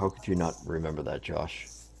how could you not remember that, Josh?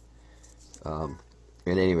 And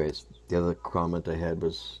anyways, the other comment I had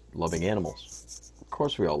was loving animals. Of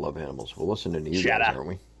course, we all love animals. We're listening to you Shut guys, up. aren't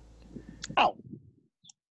we? Oh,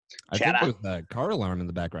 I Shut think there's a car alarm in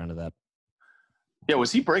the background of that. Yeah,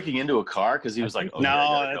 was he breaking into a car? Because he was like, okay, I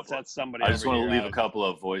got a no, couple. that's somebody. I just over want to here. leave a couple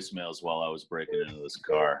of voicemails while I was breaking into this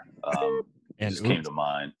car. It And just came oops, to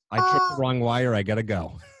mind. I tripped the wrong wire. I gotta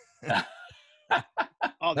go.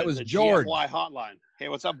 Oh, That was the George. GFY hotline. Hey,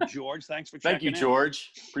 what's up, George? Thanks for Thank checking you, in.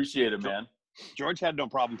 George. Appreciate it, man. George had no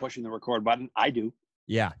problem pushing the record button. I do.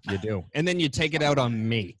 Yeah, you do. And then you take it out on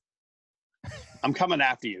me. I'm coming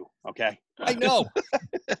after you. Okay. I know.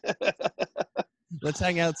 Let's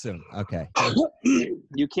hang out soon. Okay.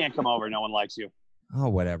 You can't come over. No one likes you. Oh,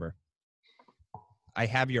 whatever. I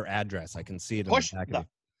have your address. I can see it in Push the back the of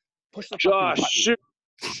Push the Josh, fucking shoot,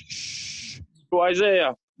 it. Shh. to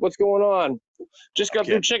Isaiah, what's going on? Just got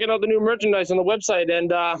Okay. through checking out the new merchandise on the website, and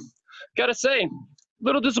gotta say, a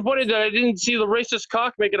little disappointed that I didn't see the racist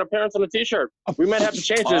cock make an appearance on the T-shirt. We might have to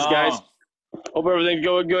change this, guys. Hope everything's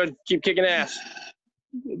going good. Keep kicking ass.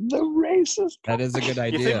 The racist. That is a good You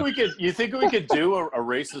idea. think we could do a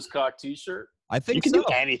racist cock T-shirt? I think You can so.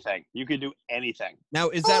 do anything. You can do anything. Now,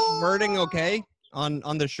 is that wording okay on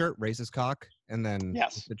the shirt? Racist cock, and then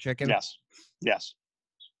Yes. the chicken. Yes. Yes.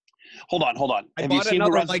 Hold on. I Have you bought seen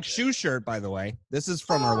another Lorenzo? Mike Shoe shirt, by the way. This is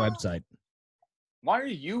from our website. Why are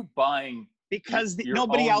you buying? Because your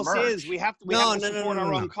nobody own else merch? is. We have to support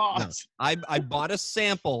our own cause. I bought a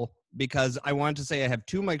sample because I wanted to say I have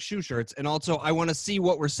 2 Mike Shoe shirts, and also I want to see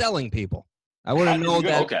what we're selling people. I want to know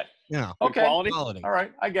that. Okay. Yeah. Okay. Quality. All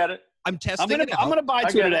right. I get it. I'm testing I'm it out. gonna buy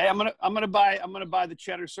 2 today. it. I'm gonna buy the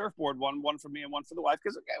Cheddar surfboard one for me and one for the wife,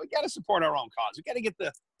 because we got to support our own cause. We got to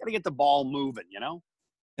get the ball moving, you know.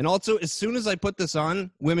 And also, as soon as I put this on,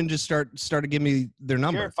 women just started giving me their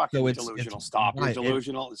number. You're fucking delusional. Stop. You're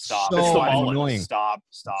delusional. Stop. So It's the mullet. annoying. Stop.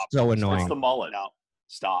 So annoying. It's the mullet. No.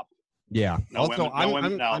 Stop. Yeah. No also,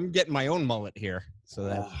 women, no. I'm getting my own mullet here. So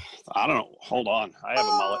that. I don't know. Hold on. I have a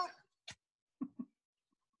mullet.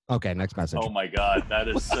 Okay. Next message. Oh my God, that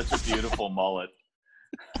is such a beautiful mullet.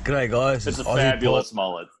 G'day, guys. It's a Aussie fabulous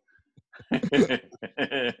mullet.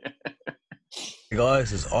 Hey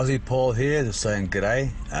guys, it's Aussie Paul here, just saying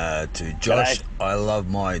g'day to Josh. G'day. I love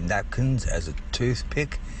my napkins as a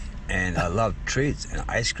toothpick, and I love treats and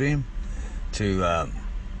ice cream. To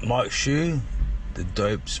Mike Shoe, the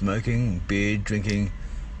dope smoking, beer drinking,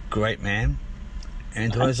 great man,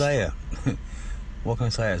 and to Isaiah. What can I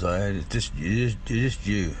say, Isaiah? You're just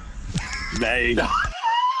you. They.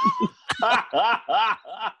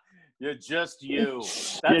 You're just you.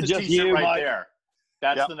 That's You're a just t-shirt you, right Mike. there.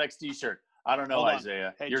 That's Yep. the next t-shirt. I don't know, Hold on.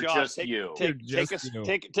 Isaiah. Hey, You're Josh, just take- you. Take a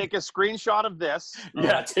screenshot of this.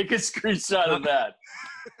 Yeah, take a screenshot of that.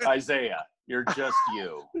 Isaiah, you're just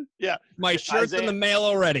you. Yeah. My shirt's in Isaiah- the mail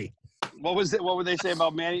already. What was it? What would they say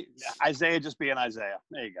about Manny? Isaiah just being Isaiah.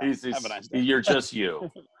 There you go. Have a nice day. You're just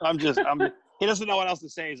you. He doesn't know what else to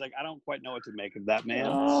say. He's like, I don't quite know what to make of that, man.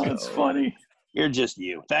 Oh, that's funny. You're just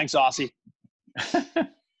you. Thanks, Aussie.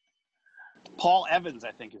 Paul Evans,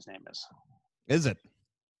 I think his name is. Is it?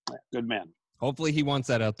 Good man. Hopefully he wants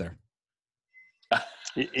that out there.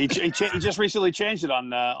 He just recently changed it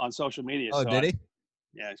on social media. Oh, so did he?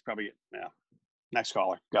 Yeah, he's probably yeah. Next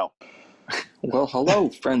caller, go. Well, hello,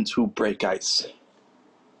 friends who break ice.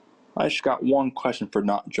 I just got one question for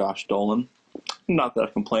not Josh Dolan. Not that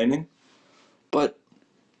I'm complaining, but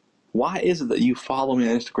why is it that you follow me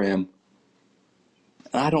on Instagram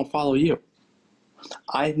and I don't follow you?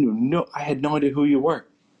 I had no idea who you were,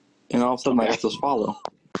 and all of a sudden I got this follow,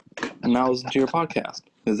 and now I listen to your podcast.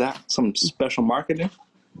 Is that some special marketing,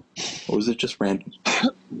 or is it just random?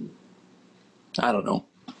 I don't know.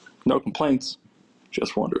 No complaints.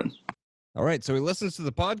 Just wondering. All right. So he listens to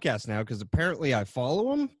the podcast now because apparently I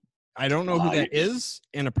follow him. I don't know who that is,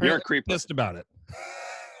 and apparently creeper. I'm pissed about it.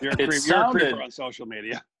 You're a creeper on social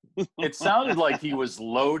media. It sounded like he was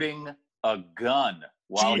loading a gun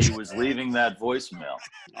while he was leaving that voicemail.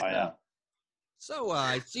 Oh, yeah. So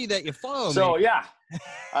I see that you follow me. So, yeah.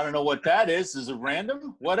 I don't know what that is. Is it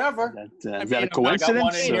random? Whatever. Is that a I got coincidence?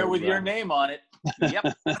 one in here or, with your name on it.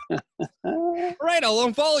 Yep. All right, I'll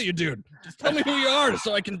unfollow you, dude. Just tell me who you are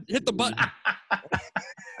so I can hit the button.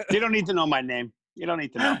 You don't need to know my name. You don't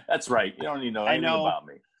need to know. That's right. You don't need to know anything about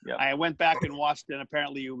me. Yep. I went back and watched, and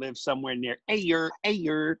apparently you live somewhere near Ayer.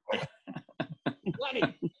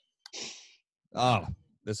 Oh,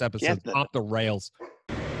 this episode's off the rails.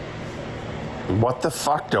 What the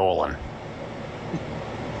fuck, Dolan?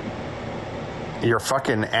 Your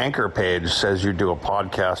fucking anchor page says you do a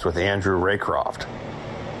podcast with Andrew Raycroft.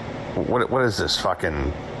 What is this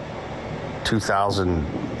fucking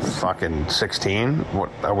 2016? What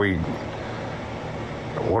are we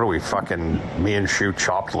fucking me and Shoe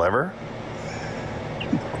chopped liver?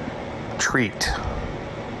 Treat.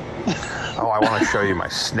 Oh, I want to show you my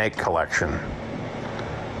snake collection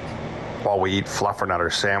while we eat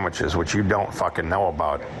fluffernutter sandwiches, which you don't fucking know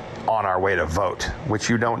about, on our way to vote, which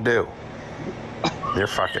you don't do. You're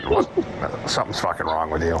fucking, something's fucking wrong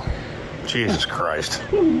with you. Jesus Christ.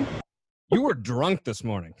 You were drunk this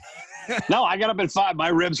morning. No, I got up at 5. My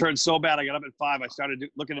ribs hurt so bad. I got up at 5. I started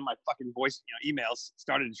looking at my fucking voice, emails,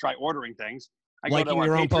 started to try ordering things. Liking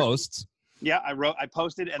your own posts. Yeah, I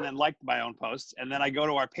posted and then liked my own posts. And then I go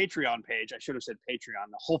to our Patreon page. I should have said Patreon.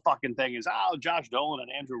 The whole fucking thing is, Josh Dolan and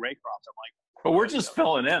Andrew Raycroft. I'm like, but we're just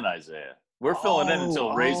filling in, Isaiah. We're filling in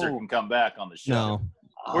until Razor can come back on the show. No.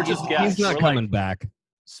 We're just guests. He's not coming back.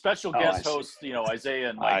 Special guest host, Isaiah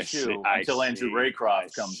and Mike Shoe until Andrew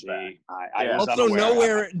Raycroft comes back. Also,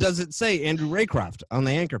 nowhere does it say Andrew Raycroft on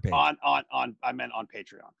the anchor page. I meant on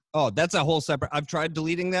Patreon. Oh, that's a whole separate. I've tried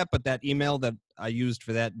deleting that, but that email that I used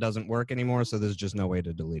for that doesn't work anymore. So there's just no way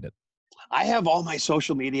to delete it. I have all my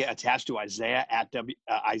social media attached to Isaiah at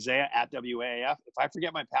WAAF. If I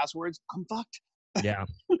forget my passwords, I'm fucked. Yeah,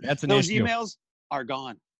 that's an Those issue. emails are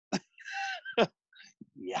gone.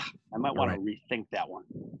 Yeah, I might want to rethink that one.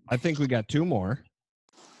 I think we got 2 more.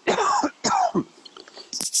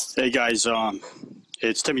 Hey guys,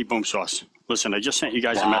 it's Timmy Boom Sauce. Listen, I just sent you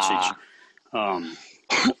guys a message. I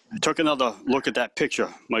took another look at that picture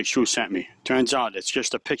Mike Shue sent me. Turns out it's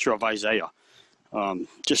just a picture of Isaiah.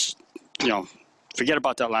 Just, forget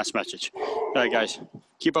about that last message. All right, guys,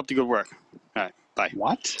 keep up the good work. All right, bye.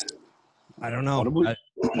 What? I don't know.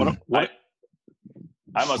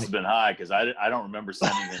 I must have been high because I don't remember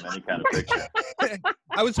sending him any kind of picture.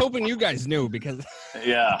 I was hoping you guys knew because.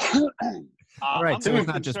 Yeah. All right, so it's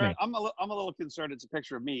not just me. I'm a little concerned. It's a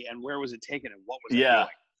picture of me, and where was it taken, and what was it doing?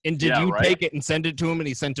 And did you take it and send it to him, and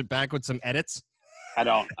he sent it back with some edits? I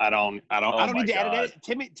don't need to edit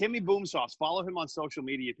it. Timmy Boom Sauce. Follow him on social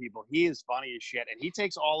media, people. He is funny as shit, and he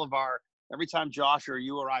takes all of our. Every time Josh or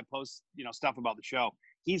you or I post, stuff about the show,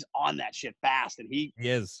 he's on that shit fast, and he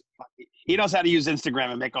is. He knows how to use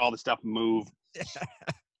Instagram and make all the stuff move.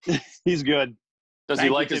 He's good. Does he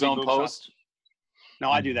like his own post? No,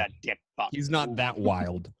 I do that. Dick fuck. He's not that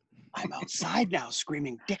wild. I'm outside now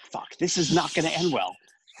screaming dick fuck. This is not going to end well.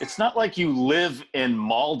 It's not like you live in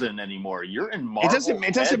Malden anymore. You're in Marblehead.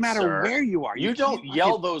 It doesn't matter where you are. You don't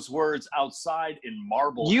yell those words outside in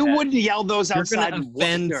Marblehead. You wouldn't yell those outside. You're going to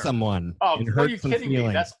offend someone. Oh, are you kidding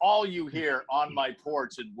me? That's all you hear on my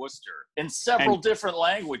porch in Worcester in several different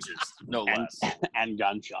languages, no less. And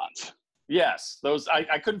gunshots. Yes, those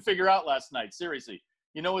I couldn't figure out last night. Seriously,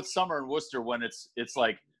 it's summer in Worcester when it's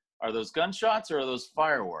like, are those gunshots or are those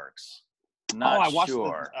fireworks? Not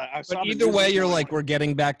sure. But either way, you're like, we're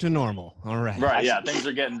getting back to normal. All right. Right, yeah. Things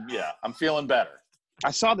are getting, I'm feeling better.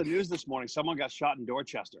 I saw the news this morning. Someone got shot in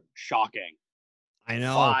Dorchester. Shocking. I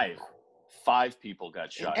know. Five people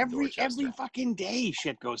got shot in Dorchester. Every fucking day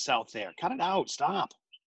shit goes south there. Cut it out. Stop.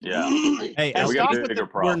 Yeah. Hey, we got a bigger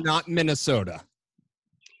problem. We're not Minnesota.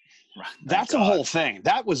 That's a whole thing.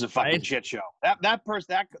 That was a fucking shit show.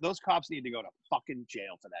 Those cops need to go to fucking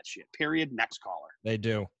jail for that shit. Period. Next caller. They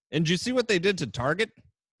do. And did you see what they did to Target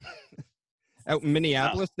out in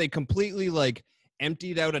Minneapolis? They completely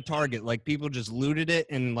emptied out a Target. Like people just looted it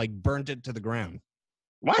and burnt it to the ground.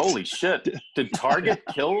 What? Holy shit. Did Target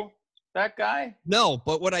kill that guy? No,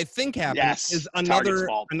 but what I think happened is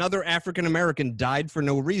another African American died for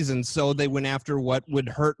no reason. So they went after what would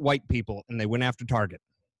hurt white people, and they went after Target.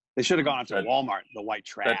 They should have gone after Walmart, the white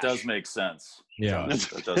trash. That does make sense. Yeah.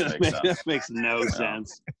 That does make sense. That makes no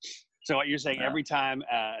sense. So what you're saying, every time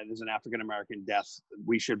there's an African-American death,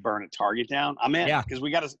 we should burn a Target down? I'm in. Yeah. Because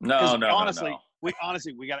we got to. No. Honestly,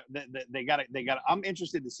 we got to. They got to. I'm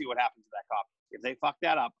interested to see what happens to that cop. If they fuck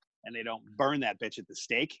that up and they don't burn that bitch at the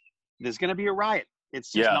stake, there's going to be a riot.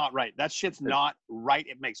 It's just not right. That shit's not right.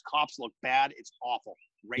 It makes cops look bad. It's awful.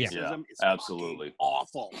 Racism is absolutely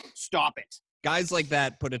awful. Stop it. Guys like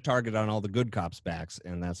that put a target on all the good cops' backs,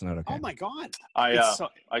 and that's not okay. Oh my God!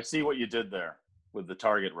 I see what you did there with the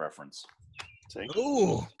Target reference.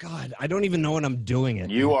 Oh God, I don't even know what I'm doing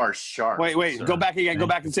it. You are sharp. Wait, sir. Go back again. Go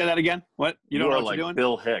back and say that again. What? You don't know what you're doing?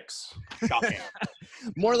 Bill Hicks. Shocking.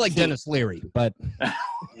 More like Dennis Leary, but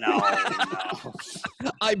no.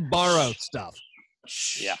 I borrow stuff.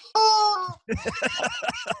 Yeah.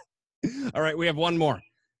 All right, we have one more.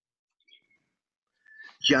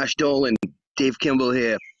 Josh Dolan, Dave Kimball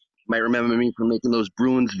here. Might remember me from making those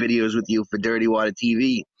Bruins videos with you for Dirty Water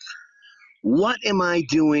TV. What am I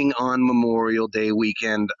doing on Memorial Day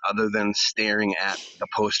weekend other than staring at the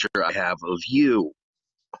poster I have of you?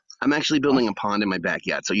 I'm actually building a pond in my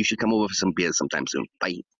backyard, so you should come over for some beers sometime soon.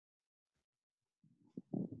 Bye.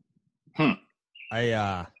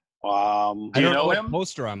 I don't know what him?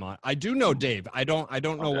 poster I'm on. I do know Dave. I don't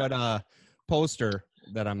know what poster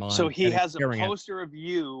that I'm on. So he has a poster of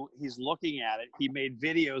you. He's looking at it. He made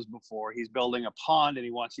videos before. He's building a pond, and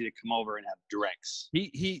he wants you to come over and have drinks.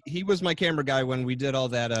 He was my camera guy when we did all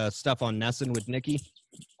that stuff on Nesson with Nikki.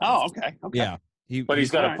 Oh, okay. Yeah. But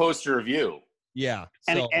he's got a poster of you. Yeah.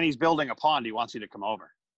 And he's building a pond. He wants you to come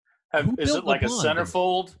over. Is it like a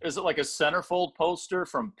centerfold? Is it like a centerfold poster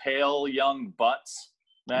from Pale Young Butts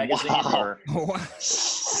magazine? Wow.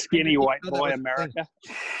 Skinny white boy America.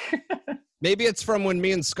 Maybe it's from when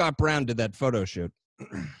me and Scott Brown did that photo shoot.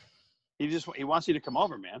 He wants you to come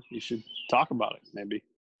over, man. You should talk about it. Maybe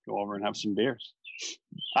go over and have some beers.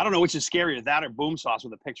 I don't know which is scarier, that or Boom Sauce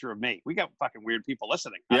with a picture of me. We got fucking weird people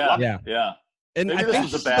listening. Yeah. And maybe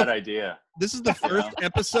this was a bad idea. This is the first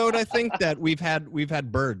episode, I think, that we've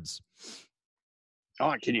had birds.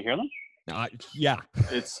 Oh, can you hear them? Yeah.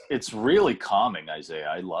 It's really calming, Isaiah.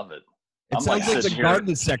 I love it. It sounds like the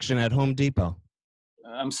garden section at Home Depot.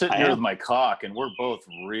 I'm sitting here with my cock, and we're both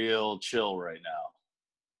real chill right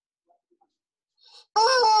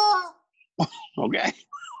now. Okay.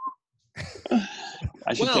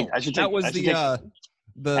 I should take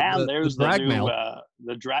And there's the drag new, mail.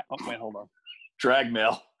 the drag. Oh, wait, hold on. Drag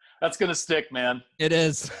mail. That's gonna stick, man. It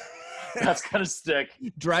is. That's gonna stick.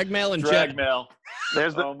 Drag mail and Drag jet. mail.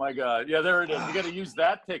 There's the. Oh my God. Yeah, there it is. You got to use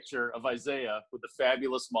that picture of Isaiah with the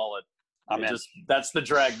fabulous mullet. That's the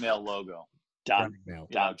drag mail logo. Done.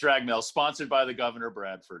 Yeah, drag mail sponsored by the Governor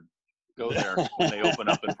Bradford. Go there when they open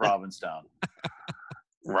up in Provincetown.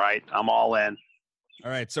 Right. I'm all in. All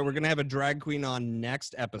right, so we're gonna have a drag queen on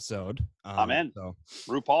next episode. I'm in. So.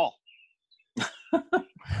 RuPaul.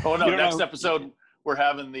 Oh no! Next episode we're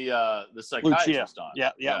having the psychiatrist on.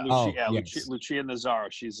 Lucia Nazaro.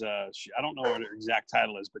 She's I don't know what her exact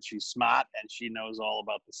title is, but she's smart and she knows all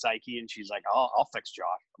about the psyche. And she's like, I'll fix Josh.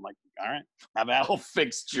 I'm like, all right, have at it. I'll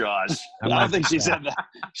fix Josh. I don't think she said that.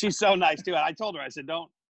 She's so nice too. And I told her, I said, don't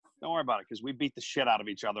worry about it because we beat the shit out of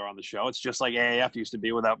each other on the show. It's just like AAF used to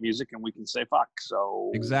be without music, and we can say fuck.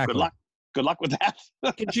 So exactly. Good luck with that.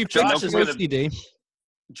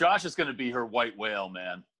 Josh is gonna be her white whale,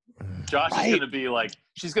 man. Josh is gonna be like,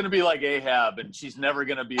 she's gonna be like Ahab, and she's never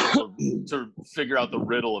gonna be able to figure out the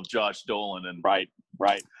riddle of Josh Dolan. And right.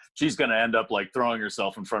 She's gonna end up like throwing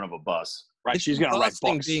herself in front of a bus. Right. She's gonna write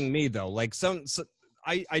books. Being me though, like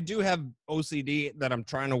I do have OCD that I'm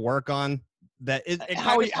trying to work on.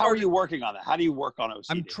 How are you working on that? How do you work on OCD?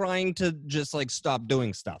 I'm trying to just like stop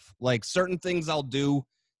doing stuff. Like certain things I'll do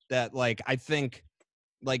that like I think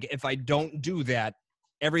like if I don't do that,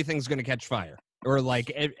 everything's gonna catch fire. Or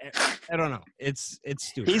like I don't know. It's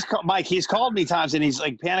stupid. Mike. He's called me times and he's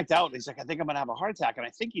like panicked out. He's like, I think I'm gonna have a heart attack, and I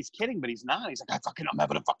think he's kidding, but he's not. He's like, I'm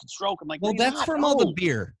having a fucking stroke. I'm like, well, that's from all the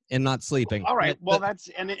beer and not sleeping. All right. Well,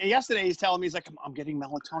 and yesterday he's telling me he's like, I'm getting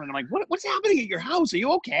melatonin. I'm like, what's happening at your house? Are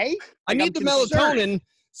you okay? I need the melatonin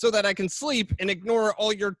so that I can sleep and ignore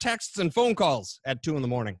all your texts and phone calls at 2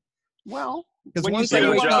 a.m. Well, because when once you say I you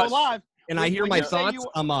wake want to up go live, and I hear my thoughts,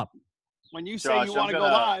 I'm up. When you say you want to go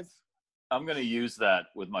live. I'm going to use that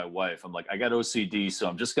with my wife. I'm like, I got OCD, so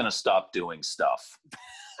I'm just going to stop doing stuff.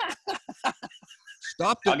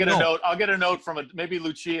 I'll get a note from maybe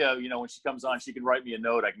Lucia, when she comes on, she can write me a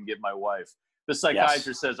note I can give my wife. The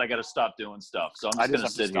psychiatrist says I got to stop doing stuff. So I'm just going to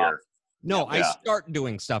sit here. No, I start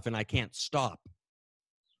doing stuff and I can't stop.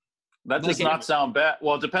 That does not sound bad.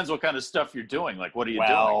 Well, it depends what kind of stuff you're doing. Like, what are you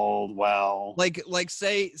doing? Well, like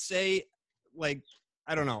say like,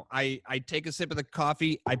 I don't know. I take a sip of the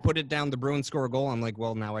coffee. I put it down. The Bruins score a goal. I'm like,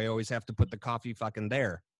 well, now I always have to put the coffee fucking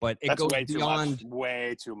there. But it goes beyond.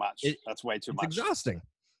 Way too much. That's way too much. It's exhausting.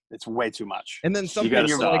 It's way too much. And then something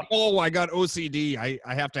you're like, oh, I got OCD.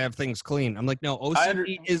 I have to have things clean. I'm like, no,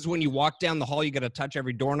 OCD is when you walk down the hall, you got to touch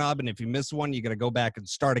every doorknob. And if you miss one, you got to go back and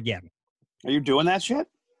start again. Are you doing that shit?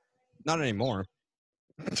 Not anymore.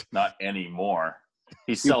 Not anymore.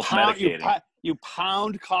 He's self-medicating. You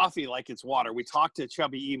pound coffee like it's water. We talked to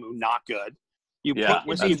Chubby Emu, not good. You put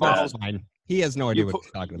whiskey bottles. He has no idea what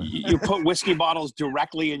he's talking about. You put whiskey bottles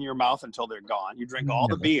directly in your mouth until they're gone. You drink all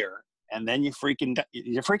the beer, and then you're freaking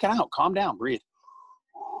out. Calm down, breathe.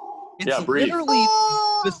 It's literally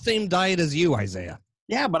the same diet as you, Isaiah.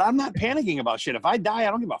 Yeah, but I'm not panicking about shit. If I die,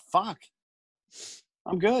 I don't give a fuck.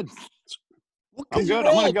 I'm good. I'm good.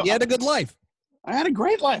 I'm gonna go. You had a good life. I had a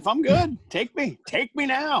great life. I'm good. Take me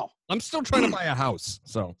now. I'm still trying to buy a house,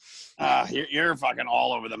 so. You're fucking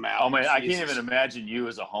all over the map. Oh man, I can't even imagine you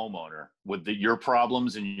as a homeowner with your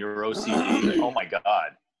problems and your OCD. Oh my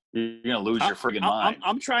God, you're gonna lose your friggin' mind.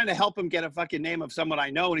 I'm trying to help him get a fucking name of someone I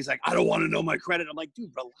know, and he's like, I don't want to know my credit. I'm like, dude,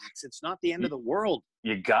 relax. It's not the end of the world.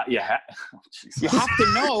 You have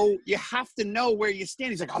to know. You have to know where you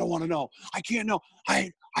stand. He's like, I don't want to know. I can't know. I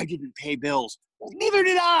didn't pay bills. Well, neither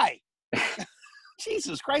did I.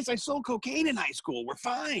 Jesus Christ, I sold cocaine in high school. We're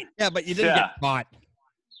fine. Yeah, but you didn't get caught.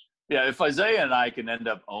 Yeah, if Isaiah and I can end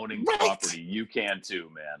up owning property, you can too,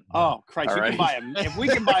 man. Oh, Christ. All you right? can buy if we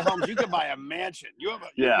can buy homes, you can buy a mansion. You have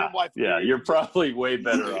your wife. Yeah, you're probably way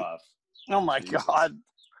better off. Oh, my God.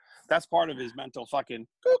 That's part of his mental fucking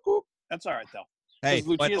cuckoo. That's all right, though. Hey,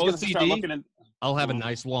 but OCD, I'll have a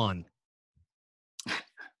nice lawn.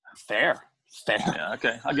 Fair. Yeah,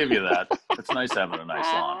 okay. I'll give you that. It's nice having a nice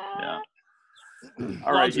lawn. Yeah.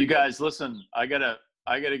 All right, you guys, listen, I gotta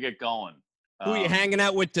get going. Who are you hanging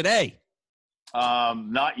out with today?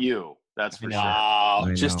 Not you. That's for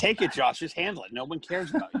sure. Just take it, Josh. Just handle it. No one cares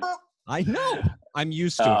about you. I know. I'm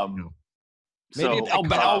used to it. Maybe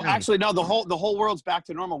actually, no. The whole world's back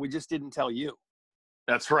to normal. We just didn't tell you.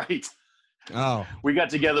 That's right. Oh, we got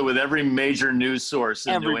together with every major news source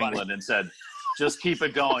in New England and said, just keep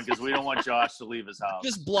it going because we don't want Josh to leave his house.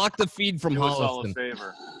 Just block the feed from Holliston. Do us all a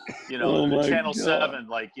favor. Channel 7,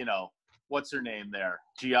 like, what's her name there?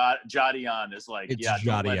 Jadian is like,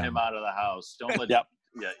 don't let him out of the house. Don't let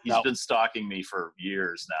he's been stalking me for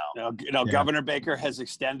years now. Governor Baker has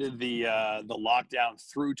extended the lockdown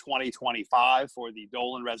through 2025 for the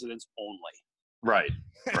Dolan residents only. Right.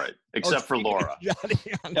 Except for Laura.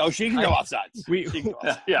 No, she can go outside.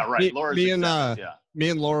 Yeah, right. Me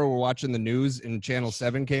and Laura were watching the news, and Channel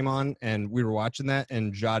 7 came on, and we were watching that,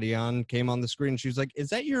 and Jadian came on the screen. She was like, "Is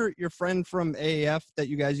that your friend from AAF that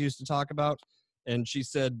you guys used to talk about?" And she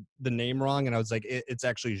said the name wrong, and I was like, "It's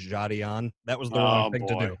actually Jadian." That was the wrong thing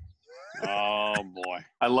to do. Oh boy,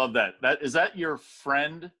 I love that. Is that your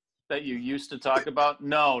friend that you used to talk about?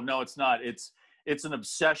 No, it's not. It's an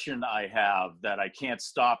obsession I have that I can't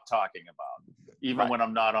stop talking about, even when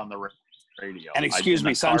I'm not on the radio. And excuse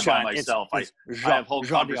me, Sunshine. By myself. I have whole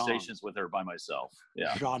conversations with her by myself.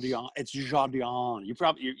 Yeah. Jadian. It's Jadian.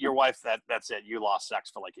 Your wife. That's it. You lost sex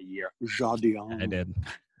for like a year. Jadian. I did.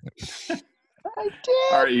 I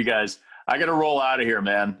did. All right, you guys. I got to roll out of here,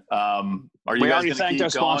 man. Are you guys going to keep going?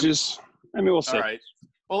 Sponsors. I mean, we'll see. All right.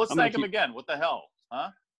 Well, let's thank them again. What the hell, huh?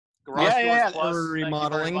 Garage Doors Plus, remodeling.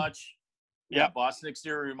 Thank you very much. Yeah, Boston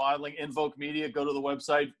Exterior Remodeling, Invoke Media. Go to the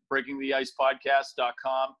website,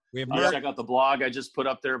 breakingtheicepodcast.com. Check out the blog I just put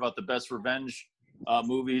up there about the best revenge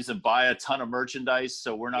movies and buy a ton of merchandise.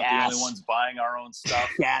 So we're not the only ones buying our own stuff.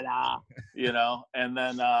 You know, and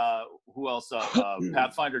then who else?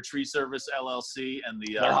 Pathfinder Tree Service LLC and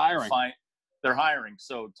the they're hiring. They're hiring.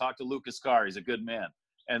 So talk to Lucas Carr. He's a good man.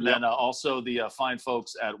 And then also the fine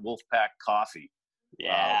folks at Wolfpack Coffee.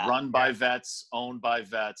 Run by vets, owned by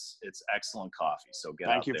vets. It's excellent coffee. So get out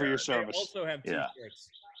there. Thank you for your service. They also have t-shirts.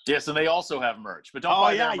 Yes, and they also have merch. But don't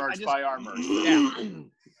buy their merch, buy our merch.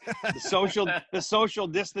 The social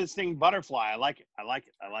distancing butterfly. I like it.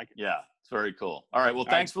 Yeah, it's very cool. All right. Well,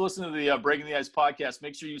 thanks for listening to the Breaking the Ice podcast.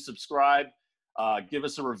 Make sure you subscribe. Give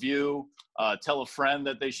us a review. Tell a friend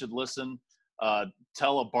that they should listen.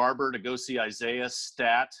 Tell a barber to go see Isaiah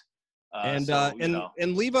Stat.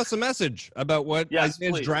 And leave us a message about what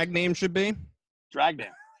Isaiah's drag name should be. Drag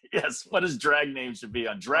name. Yes, what his drag name should be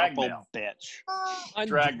on Dragmail. Bitch.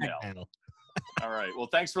 Dragmail. All right. Well,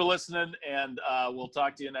 thanks for listening, and we'll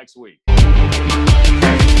talk to you next week.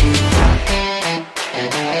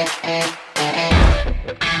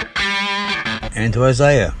 And to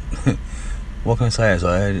Isaiah, what can I say,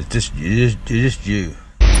 Isaiah? It's just you.